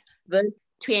 3, verse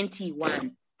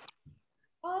 21?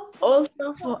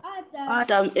 Also for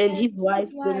Adam and his wife,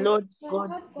 the Lord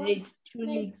God made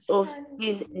tunics of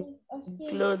skin and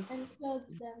clothed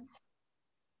them.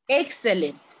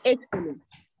 Excellent, excellent.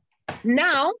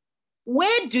 Now,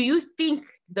 where do you think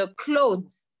the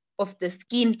clothes of the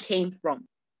skin came from?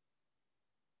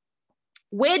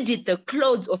 Where did the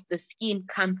clothes of the skin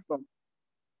come from?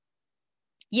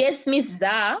 Yes, Miss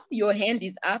Zah, your hand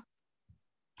is up.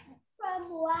 From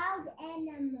wild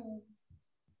animals.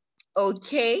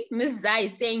 Okay, Miss Zah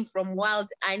is saying from wild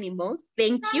animals.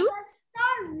 Thank you.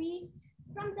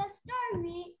 From the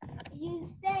story, you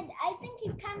said, I think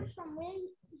it comes from where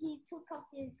he took off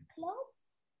his clothes,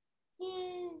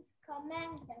 his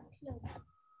commander clothes.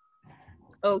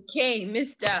 Okay,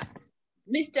 Mr.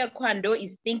 Kwando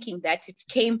is thinking that it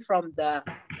came from the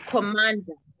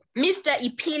commander. Mr.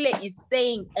 Ipile is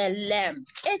saying a lamb.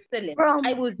 Excellent.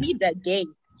 I will read again.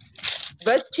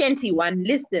 Verse 21,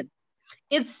 listen.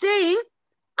 It's saying,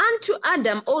 unto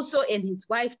Adam also and his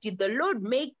wife did the Lord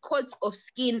make coats of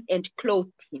skin and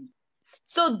clothed him.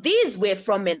 So these were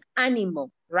from an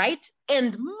animal, right?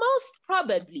 And most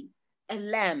probably a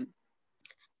lamb.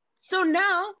 So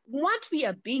now what we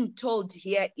are being told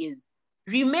here is,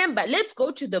 remember, let's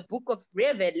go to the book of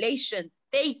Revelations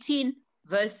 13,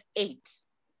 verse 8.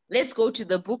 Let's go to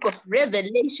the book of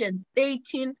Revelations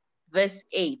 13, verse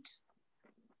 8.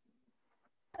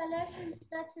 Revelations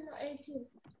 13 or 18?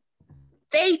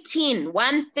 13,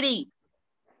 1-3.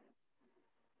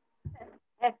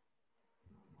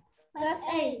 Verse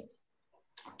 8.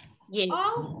 Yes.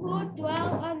 All who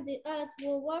dwell on the earth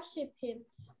will worship him,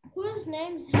 whose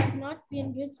names have not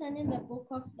been written in the book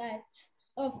of life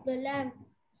of the Lamb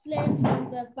slain from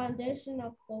the foundation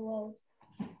of the world.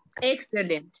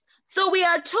 Excellent. So we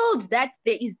are told that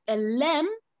there is a lamb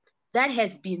that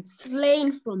has been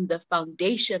slain from the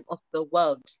foundation of the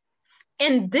world.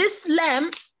 And this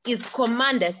lamb is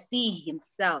Commander C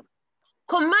himself.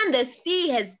 Commander C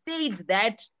has said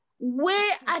that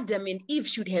where Adam and Eve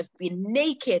should have been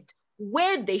naked,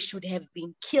 where they should have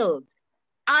been killed,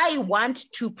 I want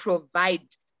to provide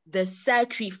the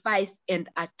sacrifice and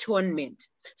atonement.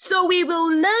 So we will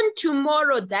learn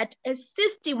tomorrow that a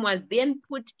system was then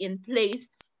put in place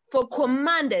for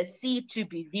Commander C to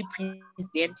be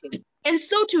represented. And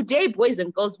so today, boys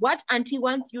and girls, what Auntie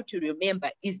wants you to remember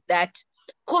is that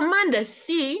Commander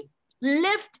C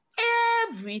left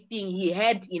everything he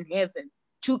had in heaven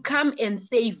to come and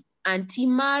save Auntie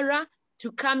Mara,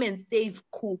 to come and save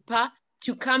Cooper,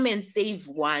 to come and save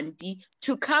Wandi,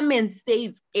 to come and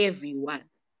save everyone.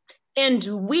 And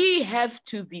we have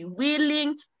to be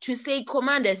willing to say,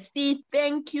 Commander C,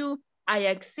 thank you. I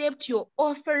accept your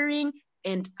offering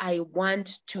and I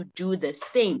want to do the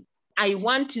same. I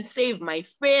want to save my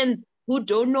friends who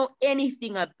don't know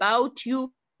anything about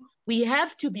you. We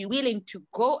have to be willing to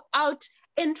go out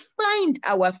and find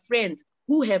our friends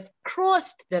who have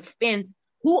crossed the fence,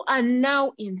 who are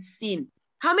now in sin.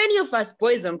 How many of us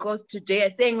boys and girls today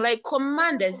are saying, like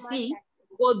Commander C,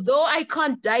 although I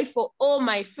can't die for all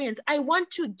my friends, I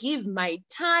want to give my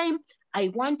time, I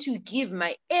want to give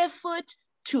my effort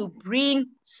to bring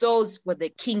souls for the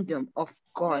kingdom of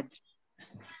God.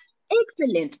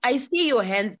 Excellent. I see your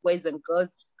hands, boys and girls.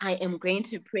 I am going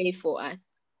to pray for us.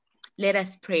 Let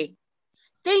us pray.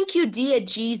 Thank you, dear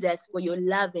Jesus, for your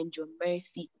love and your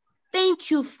mercy. Thank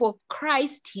you for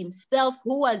Christ himself,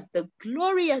 who was the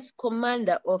glorious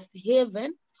commander of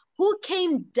heaven, who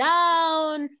came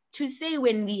down to say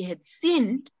when we had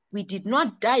sinned, we did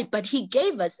not die, but he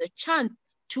gave us a chance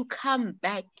to come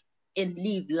back and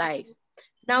live life.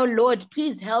 Now, Lord,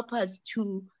 please help us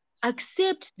to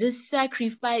accept this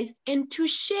sacrifice and to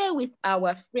share with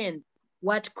our friends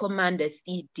what Commander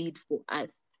C did for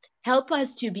us. Help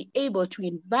us to be able to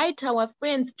invite our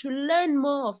friends to learn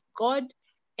more of God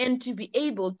and to be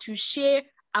able to share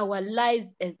our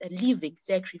lives as a living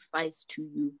sacrifice to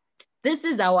you. This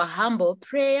is our humble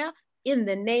prayer in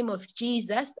the name of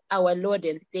Jesus, our Lord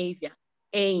and Savior.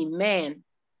 Amen.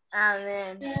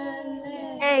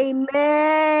 Amen.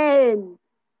 Amen.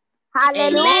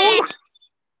 Hallelujah. Amen.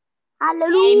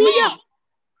 Hallelujah. Amen.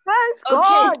 Praise Okay.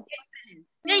 God.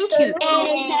 Thank you.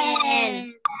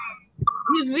 Amen.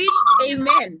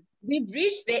 We've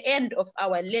reached the end of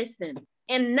our lesson.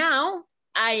 And now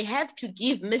I have to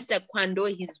give Mr. Kwando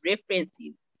his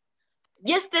references.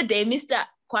 Yesterday, Mr.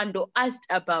 Kwando asked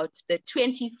about the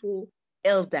 24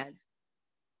 elders.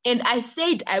 And I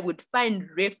said I would find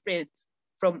reference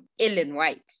from Ellen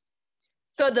White.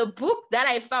 So the book that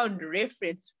I found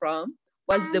reference from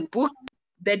was the book,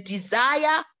 The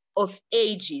Desire of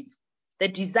Ages. The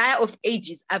Desire of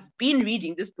Ages. I've been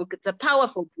reading this book. It's a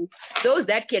powerful book. Those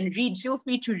that can read, feel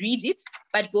free to read it,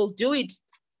 but we'll do it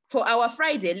for our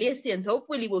Friday lessons.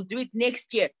 Hopefully we'll do it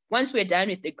next year once we're done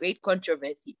with the Great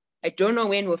Controversy. I don't know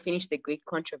when we'll finish the Great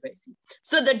Controversy.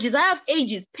 So The Desire of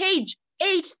Ages, page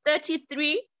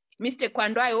 833. Mr.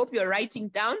 Kwando, I hope you're writing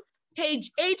down.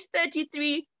 Page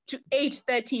 833 to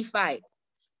 835.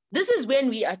 This is when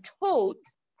we are told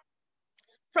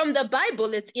from the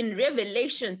Bible. It's in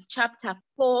Revelations chapter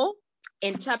 4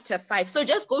 and chapter 5. So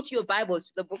just go to your Bibles,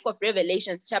 to the book of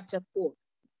Revelations chapter 4.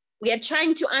 We are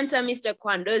trying to answer Mr.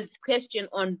 Kwando's question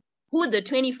on who the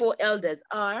 24 elders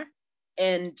are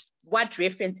and what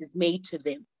reference is made to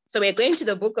them. So we're going to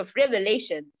the book of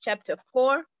Revelation chapter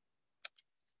 4.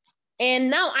 And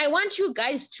now I want you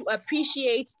guys to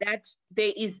appreciate that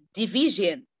there is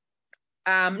division.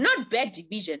 Not bad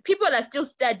division. People are still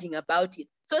studying about it.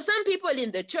 So some people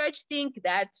in the church think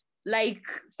that, like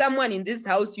someone in this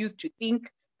house used to think,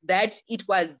 that it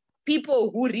was people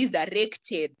who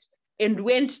resurrected and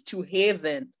went to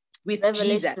heaven with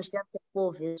Revelation Jesus. Chapter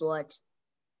 4 is what?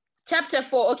 Chapter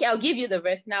 4. Okay, I'll give you the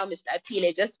verse now, Mr.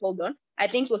 Apile. Just hold on. I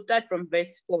think we'll start from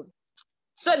verse 4.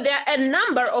 So there are a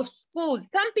number of schools.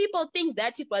 Some people think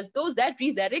that it was those that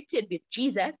resurrected with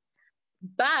Jesus,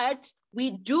 but we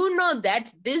do know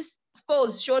that this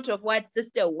falls short of what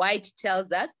Sister White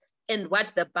tells us and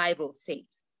what the Bible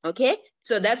says. Okay,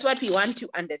 so that's what we want to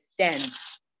understand.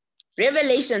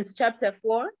 Revelations chapter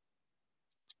 4.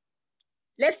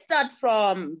 Let's start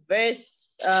from verse,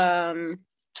 let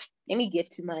me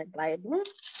get to my Bible.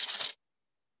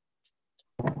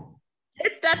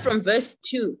 Let's start from verse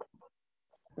 2.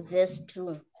 Verse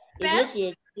 2.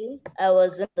 Immediately I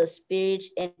was in the spirit,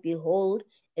 and behold,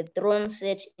 a throne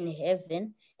set in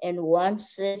heaven, and one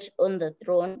sat on the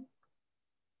throne.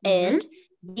 And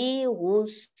he who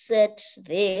sat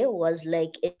there was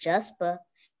like a jasper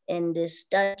and a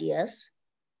sardius,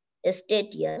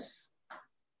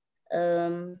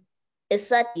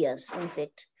 in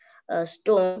fact, a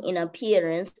stone in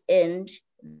appearance, and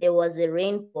there was a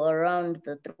rainbow around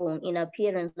the throne, in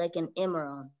appearance like an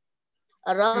emerald.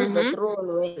 Around the throne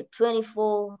were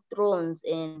 24 thrones,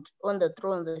 and on the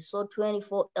thrones I saw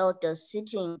 24 elders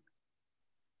sitting,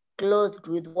 clothed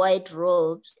with white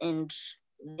robes, and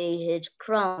they had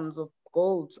crowns of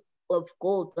gold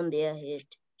on their head.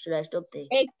 Should I stop there?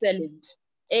 Excellent.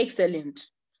 Excellent.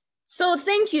 So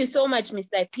thank you so much,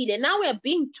 Mr. Apile. Now we are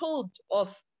being told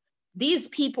of these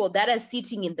people that are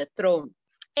sitting in the throne.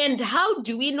 And how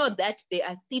do we know that they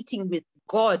are sitting with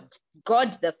God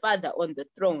the Father on the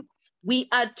throne? We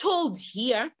are told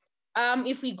here,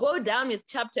 if we go down with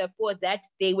chapter 4, that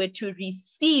they were to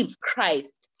receive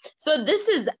Christ. So this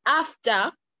is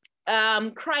after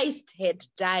Christ had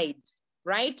died,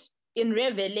 right? In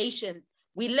Revelation,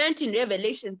 we learned in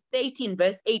Revelation 13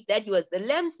 verse 8 that he was the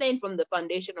lamb slain from the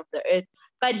foundation of the earth,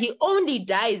 but he only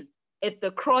dies at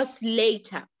the cross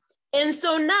later. And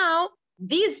so now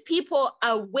these people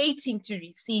are waiting to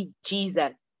receive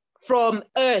Jesus from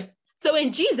earth. So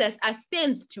when Jesus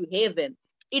ascends to heaven,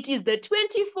 it is the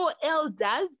 24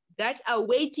 elders that are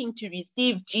waiting to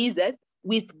receive Jesus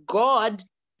with God,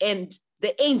 and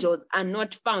the angels are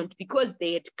not found because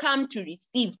they had come to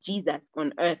receive Jesus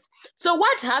on earth. So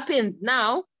what happens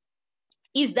now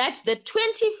is that the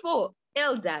 24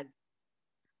 elders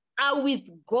are with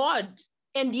God,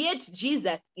 and yet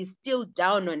Jesus is still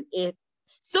down on earth.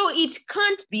 So it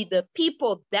can't be the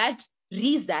people that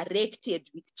resurrected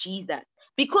with Jesus,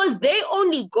 because they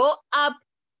only go up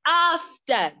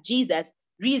after Jesus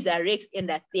resurrects and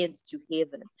ascends to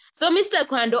heaven. So Mr.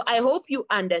 Kwando, I hope you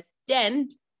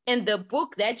understand, and the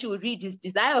book that you read is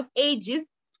Desire of Ages,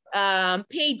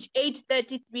 page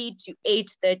 833 to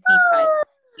 835.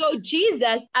 So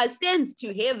Jesus ascends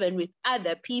to heaven with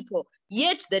other people,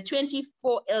 yet the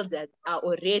 24 elders are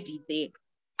already there.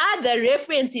 Other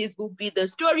references will be the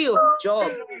story of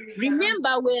Job.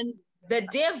 Remember when the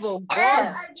devil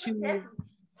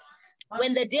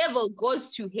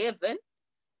goes to heaven,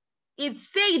 it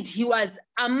said he was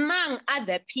among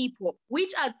other people,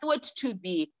 which are thought to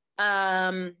be,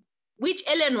 which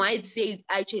Ellen White says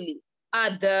actually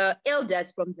are the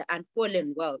elders from the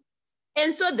unfallen world.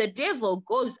 And so the devil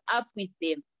goes up with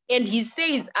them, and he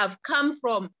says, I've come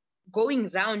from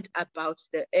going round about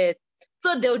the earth.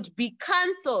 So there would be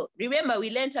counsel. Remember, we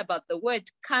learned about the word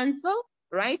counsel,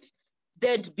 right?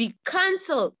 There'd be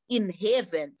counsel in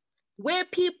heaven where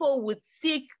people would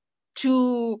seek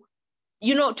to,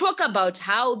 talk about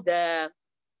how the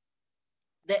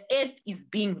earth is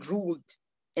being ruled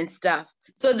and stuff.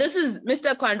 So this is,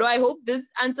 Mr. Kwando, I hope this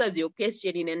answers your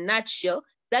question in a nutshell,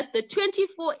 that the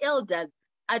 24 elders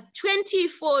are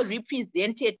 24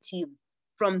 representatives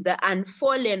from the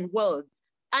unfallen worlds.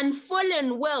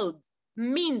 Unfallen world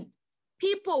means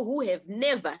people who have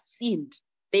never sinned.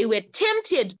 They were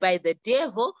tempted by the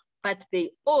devil, but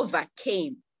they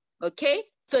overcame, okay?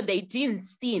 So they didn't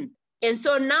sin. And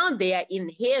so now they are in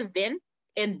heaven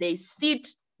and they sit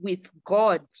with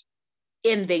God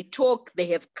and they talk, they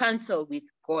have counsel with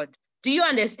God. Do you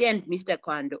understand, Mr.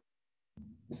 Kwando?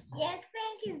 Yes,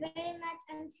 thank you very much,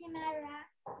 Auntie Mara.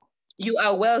 You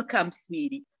are welcome,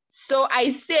 sweetie. So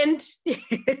I sent,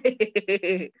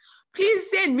 please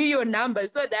send me your number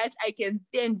so that I can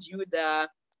send you the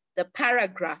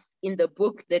paragraph in the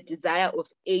book, The Desire of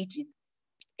Ages.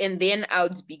 And then I'll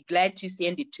be glad to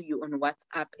send it to you on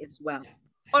WhatsApp as well.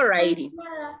 All righty.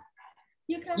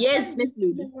 You can yes, send Miss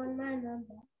Lulu. on my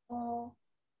number or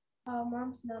our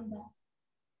mom's number.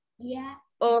 Yeah.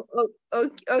 Oh,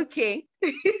 okay.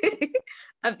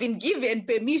 I've been given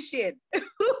permission.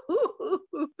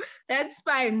 That's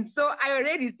fine. So I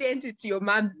already sent it to your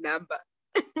mom's number.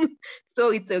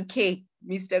 So it's okay,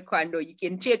 Mr. Kwando. You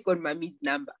can check on mommy's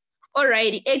number.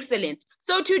 Alrighty, excellent.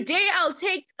 So today I'll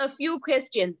take a few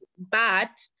questions, but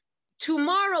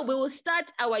tomorrow we will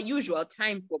start our usual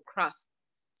time for crafts.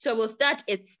 So we'll start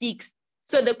at 6.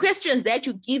 So the questions that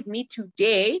you give me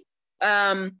today,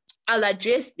 I'll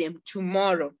address them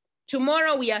tomorrow.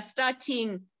 Tomorrow we are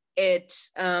starting at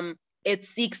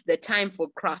 6, the time for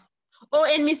crafts. Oh,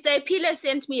 and Mr. Epila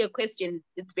sent me a question.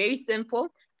 It's very simple.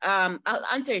 I'll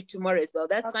answer it tomorrow as well.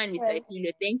 That's fine, Mr.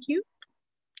 Epila. Thank you.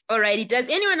 Alrighty. Does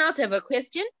anyone else have a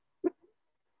question?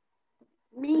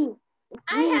 Me.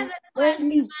 I have a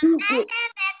question.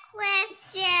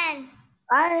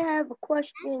 I have a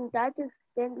question. That is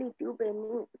Stanley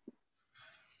Dubé.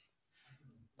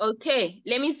 Okay,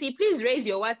 let me see. Please raise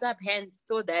your WhatsApp hands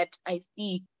so that I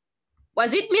see.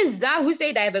 Was it Ms. Zah who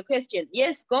said I have a question?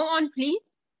 Yes, go on,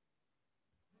 please.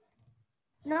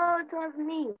 No, it was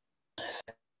me.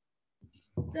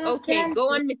 Okay, go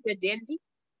on, Mr. Denby.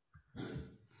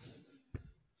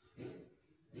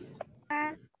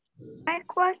 My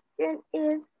question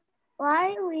is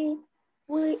why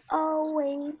we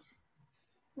always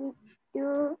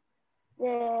do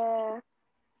the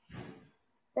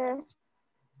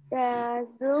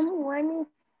Zoom when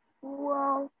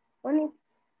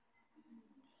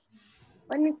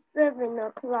it's 7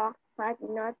 o'clock, but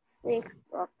not 6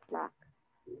 o'clock.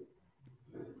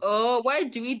 Oh, why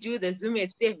do we do the Zoom at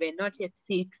 7, not at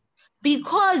 6?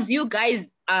 Because you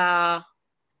guys are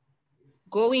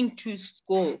going to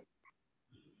school.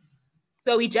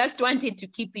 So we just wanted to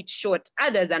keep it short.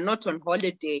 Others are not on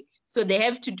holiday, so they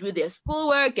have to do their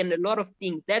schoolwork and a lot of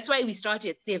things. That's why we start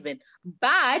at 7.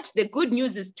 But the good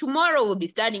news is tomorrow we'll be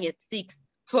starting at 6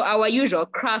 for our usual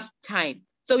craft time.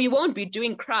 So we won't be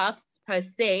doing crafts per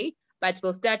se, but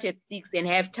we'll start at 6 and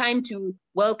have time to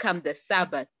welcome the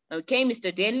Sabbath. Okay,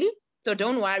 Mr. Denley? So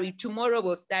don't worry, tomorrow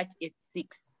we'll start at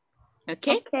 6.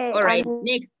 Okay? All right,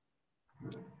 next.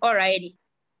 All righty.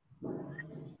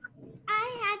 I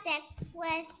had a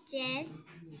question.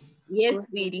 Yes,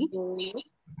 sweetie.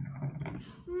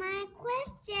 My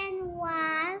question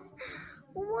was,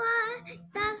 what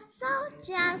the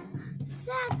soldiers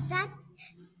said that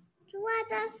were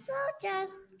the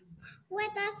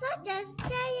soldiers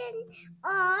saying,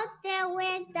 or they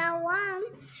were the one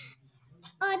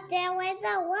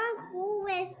who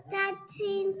was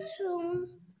starting to,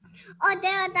 or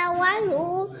they were the one who,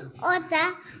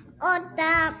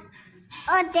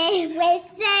 or they were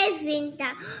saving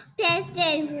the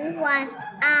person who was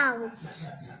out.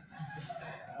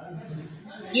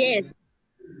 Yes,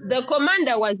 the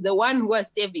commander was the one who was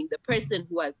saving the person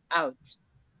who was out.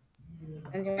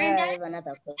 And I have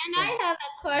another question. And I have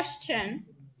a question.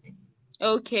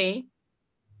 Okay.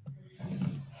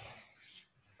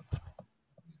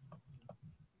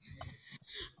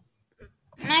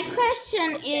 My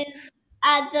question is,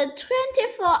 are the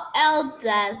 24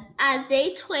 elders, are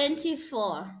they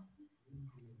 24?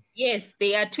 Yes,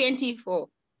 they are 24.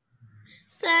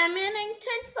 So meaning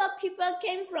 24 people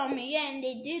came from here and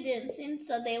they didn't sin,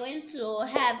 so they went to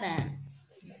heaven.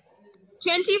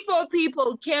 24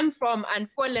 people came from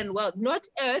unfallen world, not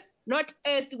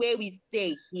earth where we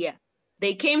stay here.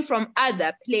 They came from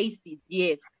other places,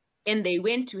 yes, and they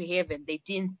went to heaven. They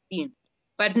didn't sin,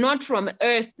 but not from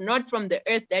earth, not from the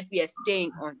earth that we are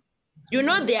staying on. You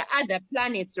know there are other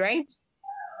planets, right?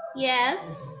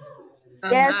 Yes.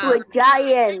 Yes, we're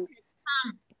giants.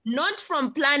 Not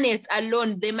from planets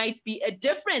alone. There might be a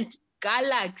different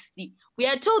galaxy. We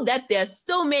are told that there are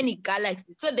so many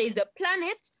galaxies. So there is a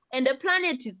planet, and the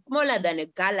planet is smaller than a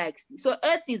galaxy. So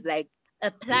Earth is like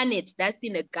a planet that's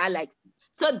in a galaxy.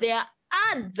 So there are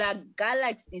other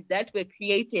galaxies that were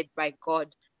created by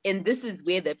God. And this is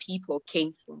where the people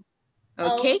came from.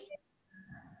 Okay?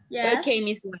 Yes. Okay,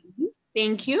 Miss Wendy.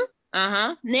 Thank you.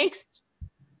 Next.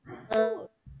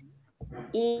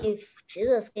 If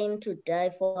Jesus came to die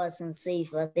for us and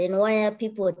save us, then why are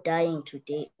people dying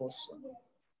today also?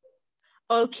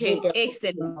 Okay,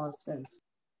 excellent.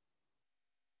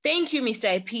 Thank you,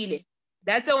 Mr. Epile.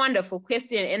 That's a wonderful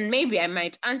question, and maybe I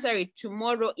might answer it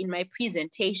tomorrow in my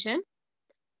presentation,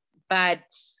 but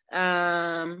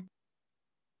I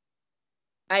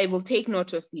will take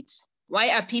note of it. Why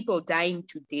are people dying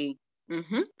today?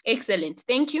 Excellent,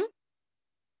 thank you.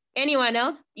 Anyone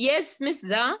else? Yes, Miss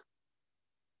Zah?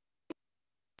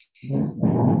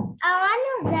 One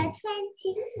of the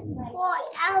 24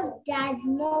 elders,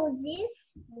 Moses.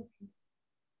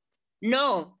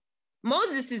 No,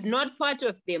 Moses is not part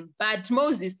of them, but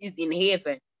Moses is in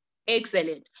heaven.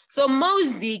 Excellent. So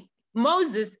Moses,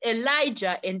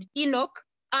 Elijah, and Enoch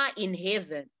are in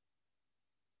heaven.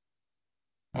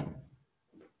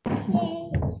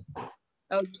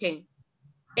 Okay.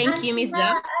 Thank you, Miss Zah.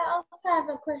 I also have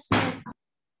a question.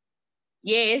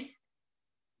 Yes.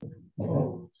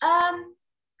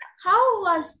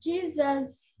 How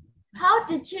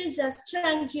did Jesus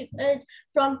change it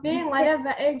from being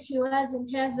whatever age he was in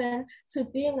heaven to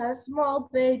being a small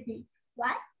baby?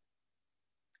 What?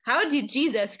 How did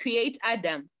Jesus create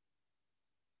Adam?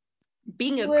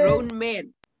 Being a grown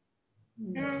man.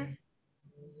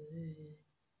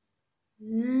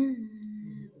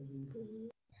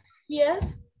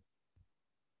 Yes.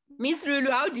 Miss Lulu,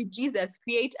 how did Jesus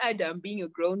create Adam being a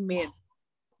grown man?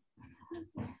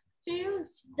 He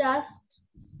used dust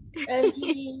and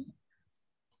he...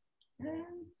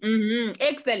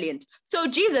 Excellent. So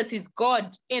Jesus is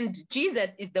God, and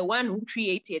Jesus is the one who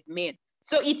created man.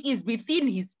 So it is within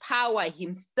his power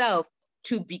himself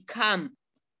to become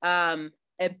a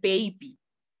baby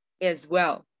as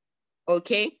well.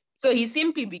 Okay? So he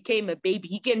simply became a baby.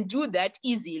 He can do that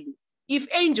easily. If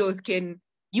angels can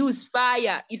use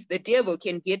fire, if the devil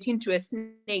can get into a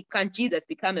snake, can Jesus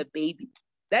become a baby?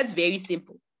 That's very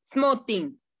simple. Small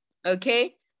thing.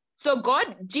 Okay? So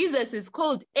Jesus is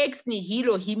called ex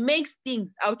nihilo. He makes things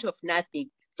out of nothing.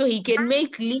 So he can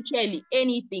make literally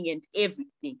anything and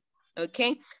everything.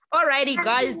 Okay? Alrighty,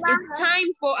 guys. It's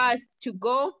time for us to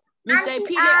go. Mr.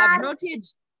 Epile, I've noted.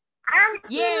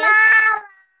 Yes.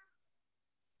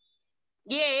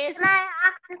 Yes. Can I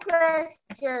ask a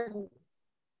question?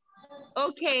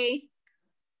 Okay.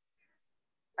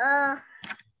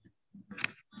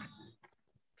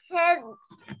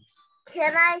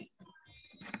 Can I?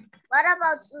 What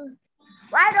about?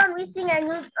 Why don't we sing a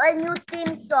new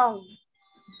theme song?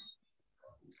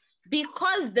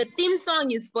 Because the theme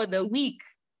song is for the week.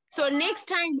 So next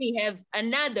time we have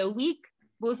another week,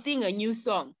 we'll sing a new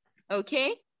song.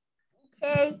 Okay?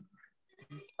 Okay.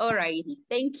 Alrighty.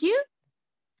 Thank you.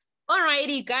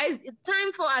 Alrighty, guys. It's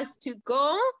time for us to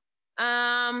go.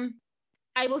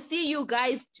 I will see you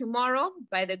guys tomorrow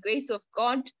by the grace of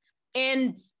God.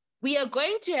 And we are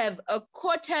going to have a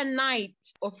quarter night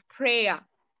of prayer.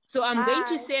 So I'm going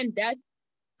to send that.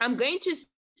 I'm going to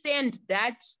send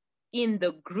that in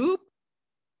the group.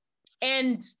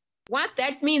 And what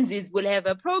that means is we'll have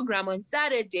a program on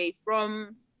Saturday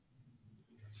from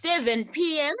 7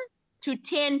 p.m. to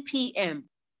 10 p.m.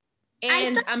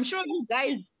 And I'm sure you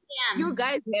guys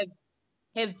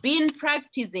have been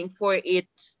practicing for it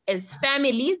as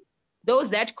families, those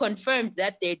that confirmed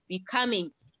that they'd be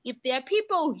coming. If there are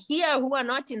people here who are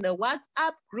not in the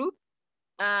WhatsApp group,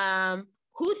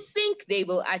 who think they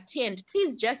will attend,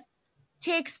 please just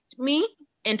text me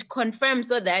and confirm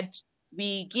so that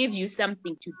we give you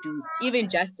something to do, even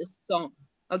just a song.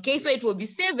 Okay, so it will be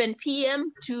 7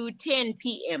 p.m. to 10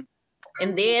 p.m.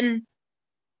 And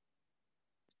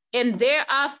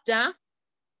thereafter,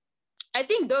 I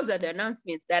think those are the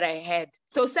announcements that I had.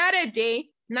 So Saturday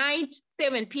night,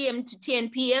 7 p.m. to 10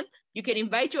 p.m., you can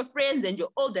invite your friends and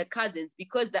your older cousins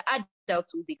because the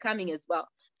adults will be coming as well.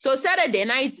 So Saturday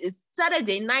night is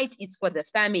for the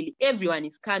family. Everyone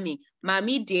is coming.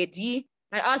 Mommy, daddy,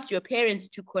 I asked your parents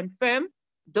to confirm.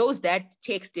 Those that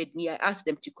texted me, I asked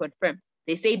them to confirm.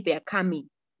 They said they're coming.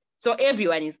 So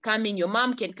everyone is coming. Your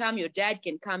mom can come, your dad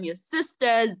can come, your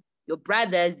sisters, your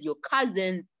brothers, your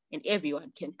cousins, and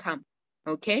everyone can come.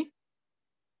 Okay?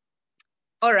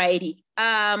 Alrighty.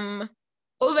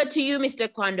 Over to you, Mr.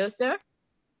 Kwando, sir.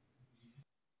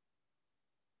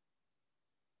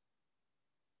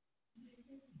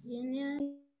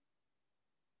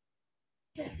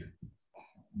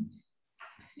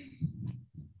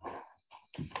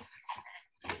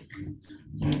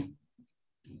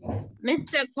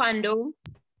 Mr. Kwando.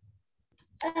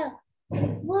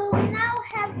 We'll now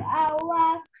have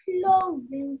our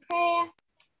closing prayer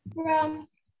from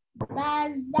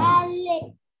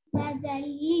Bazaline.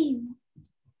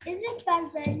 Is it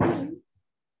Bazaline?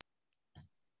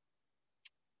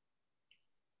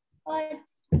 Or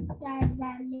it's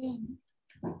Bazaline?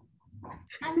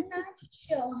 I'm not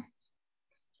sure.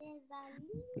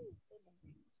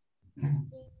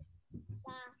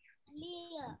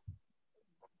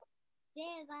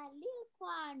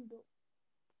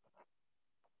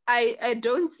 I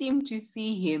don't seem to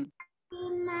see him.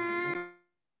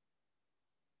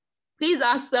 Please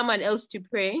ask someone else to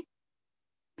pray.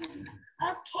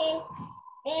 Okay,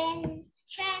 and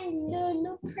can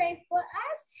Lulu pray for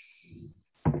us?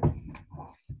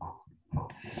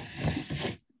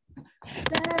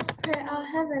 Let us pray. Our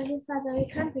Heavenly Father, we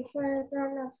come before the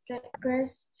throne of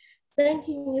grace,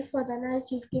 thanking you for the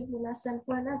night you've given us and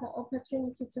for another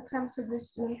opportunity to come to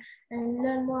this room and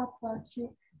learn more about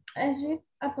you. As we're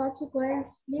about to go and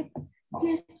sleep,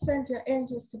 please send your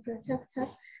angels to protect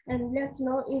us and let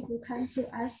no evil come to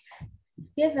us.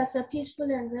 Give us a peaceful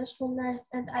and restful night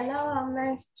and allow our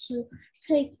minds to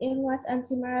take in what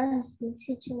Auntie Mara has been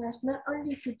teaching us, not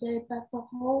only today, but for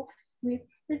the whole week.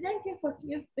 We thank you for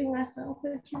giving us the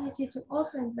opportunity to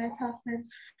also invite our friends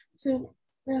to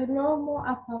know more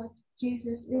about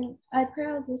Jesus. And I pray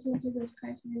all this in Jesus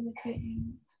Christ's name.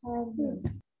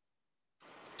 Amen.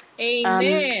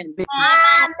 Amen.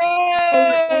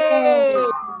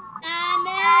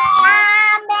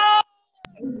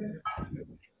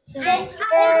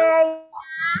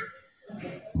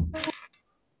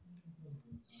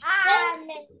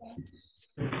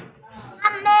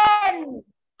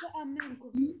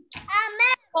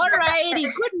 All righty.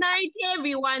 Good night,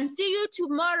 everyone. See you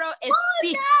tomorrow at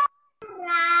 6.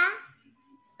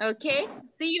 Okay.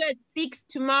 See you at 6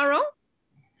 tomorrow.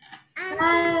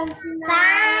 Bye.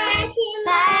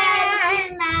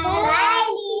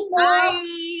 Bye.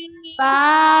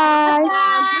 Bye.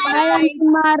 Bye,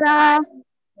 Mara.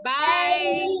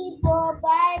 Bye.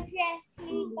 Bye,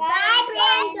 Presley. Bye,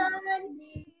 Brandon.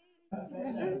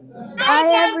 Bye,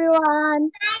 everyone.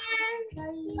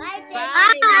 Bye.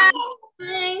 Bye.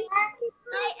 Bye,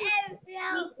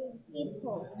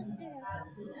 people.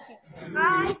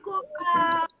 Bye,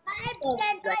 Coca. Bye,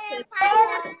 Brandon.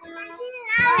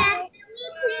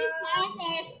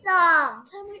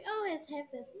 Time we always have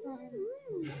a song.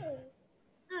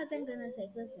 Oh, thank goodness I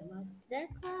closed your mouth. Is that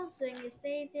close when you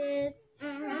say it?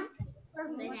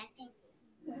 Close when I think.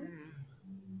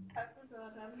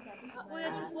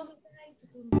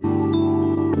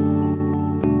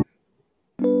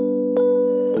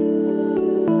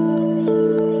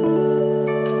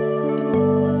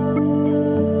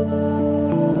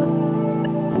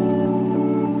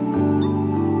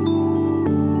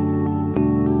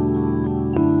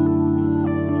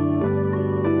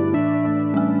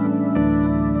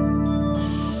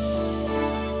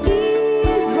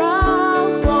 Israel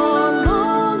for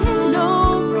long had no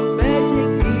prophetic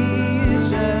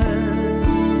vision.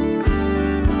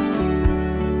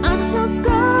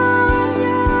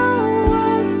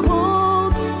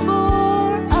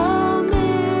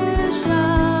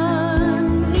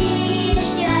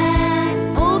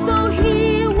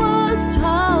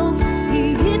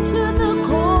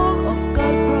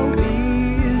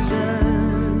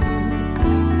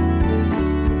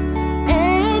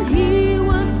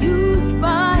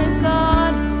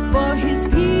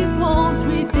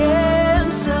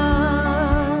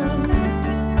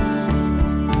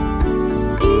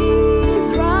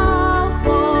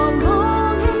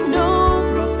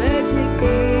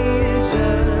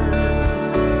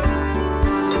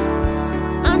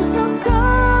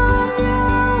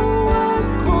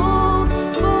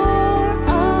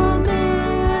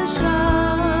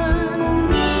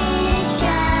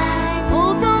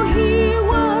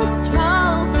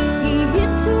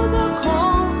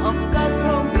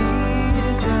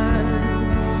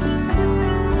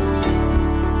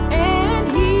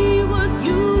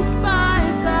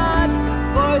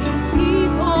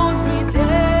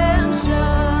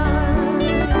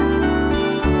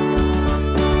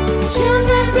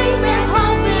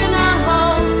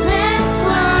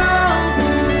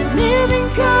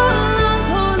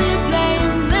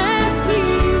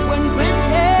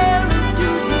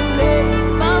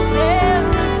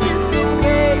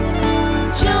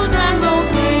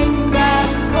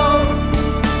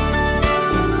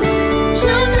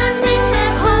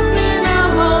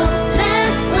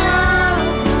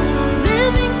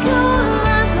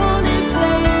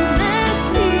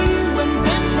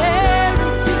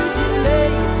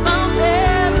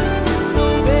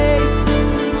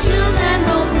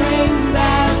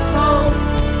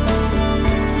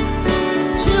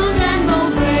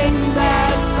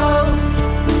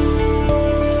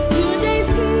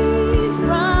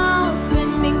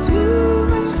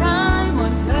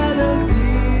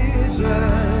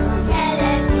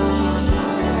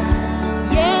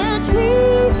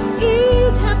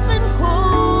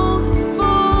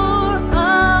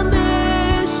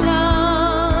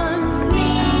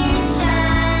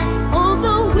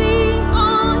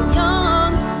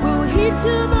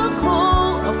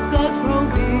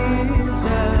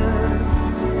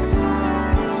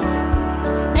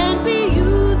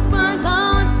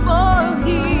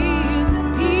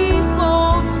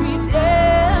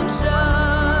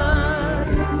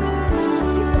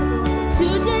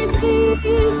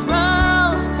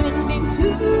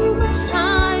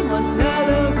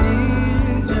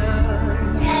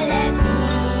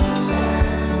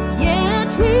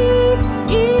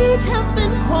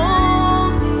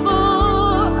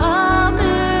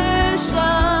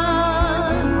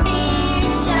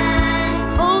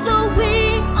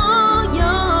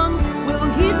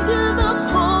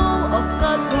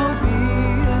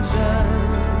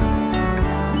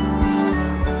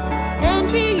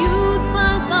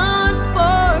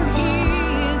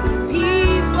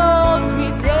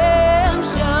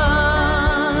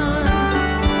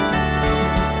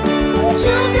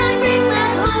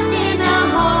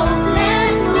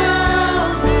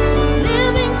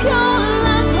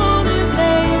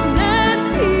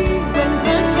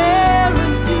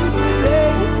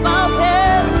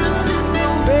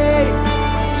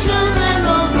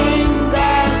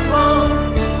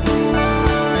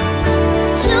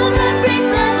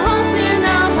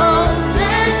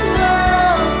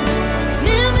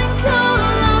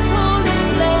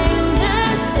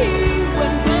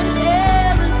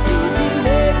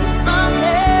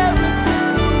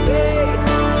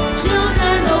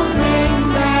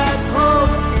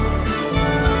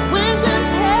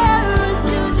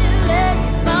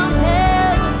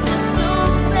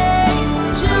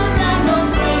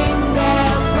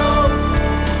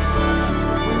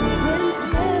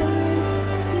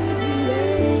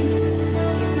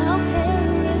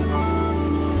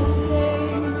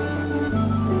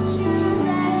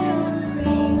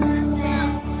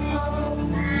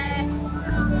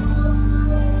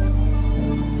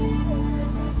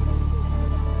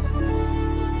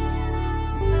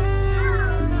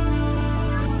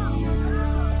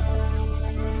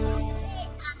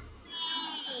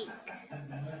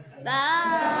 Bye.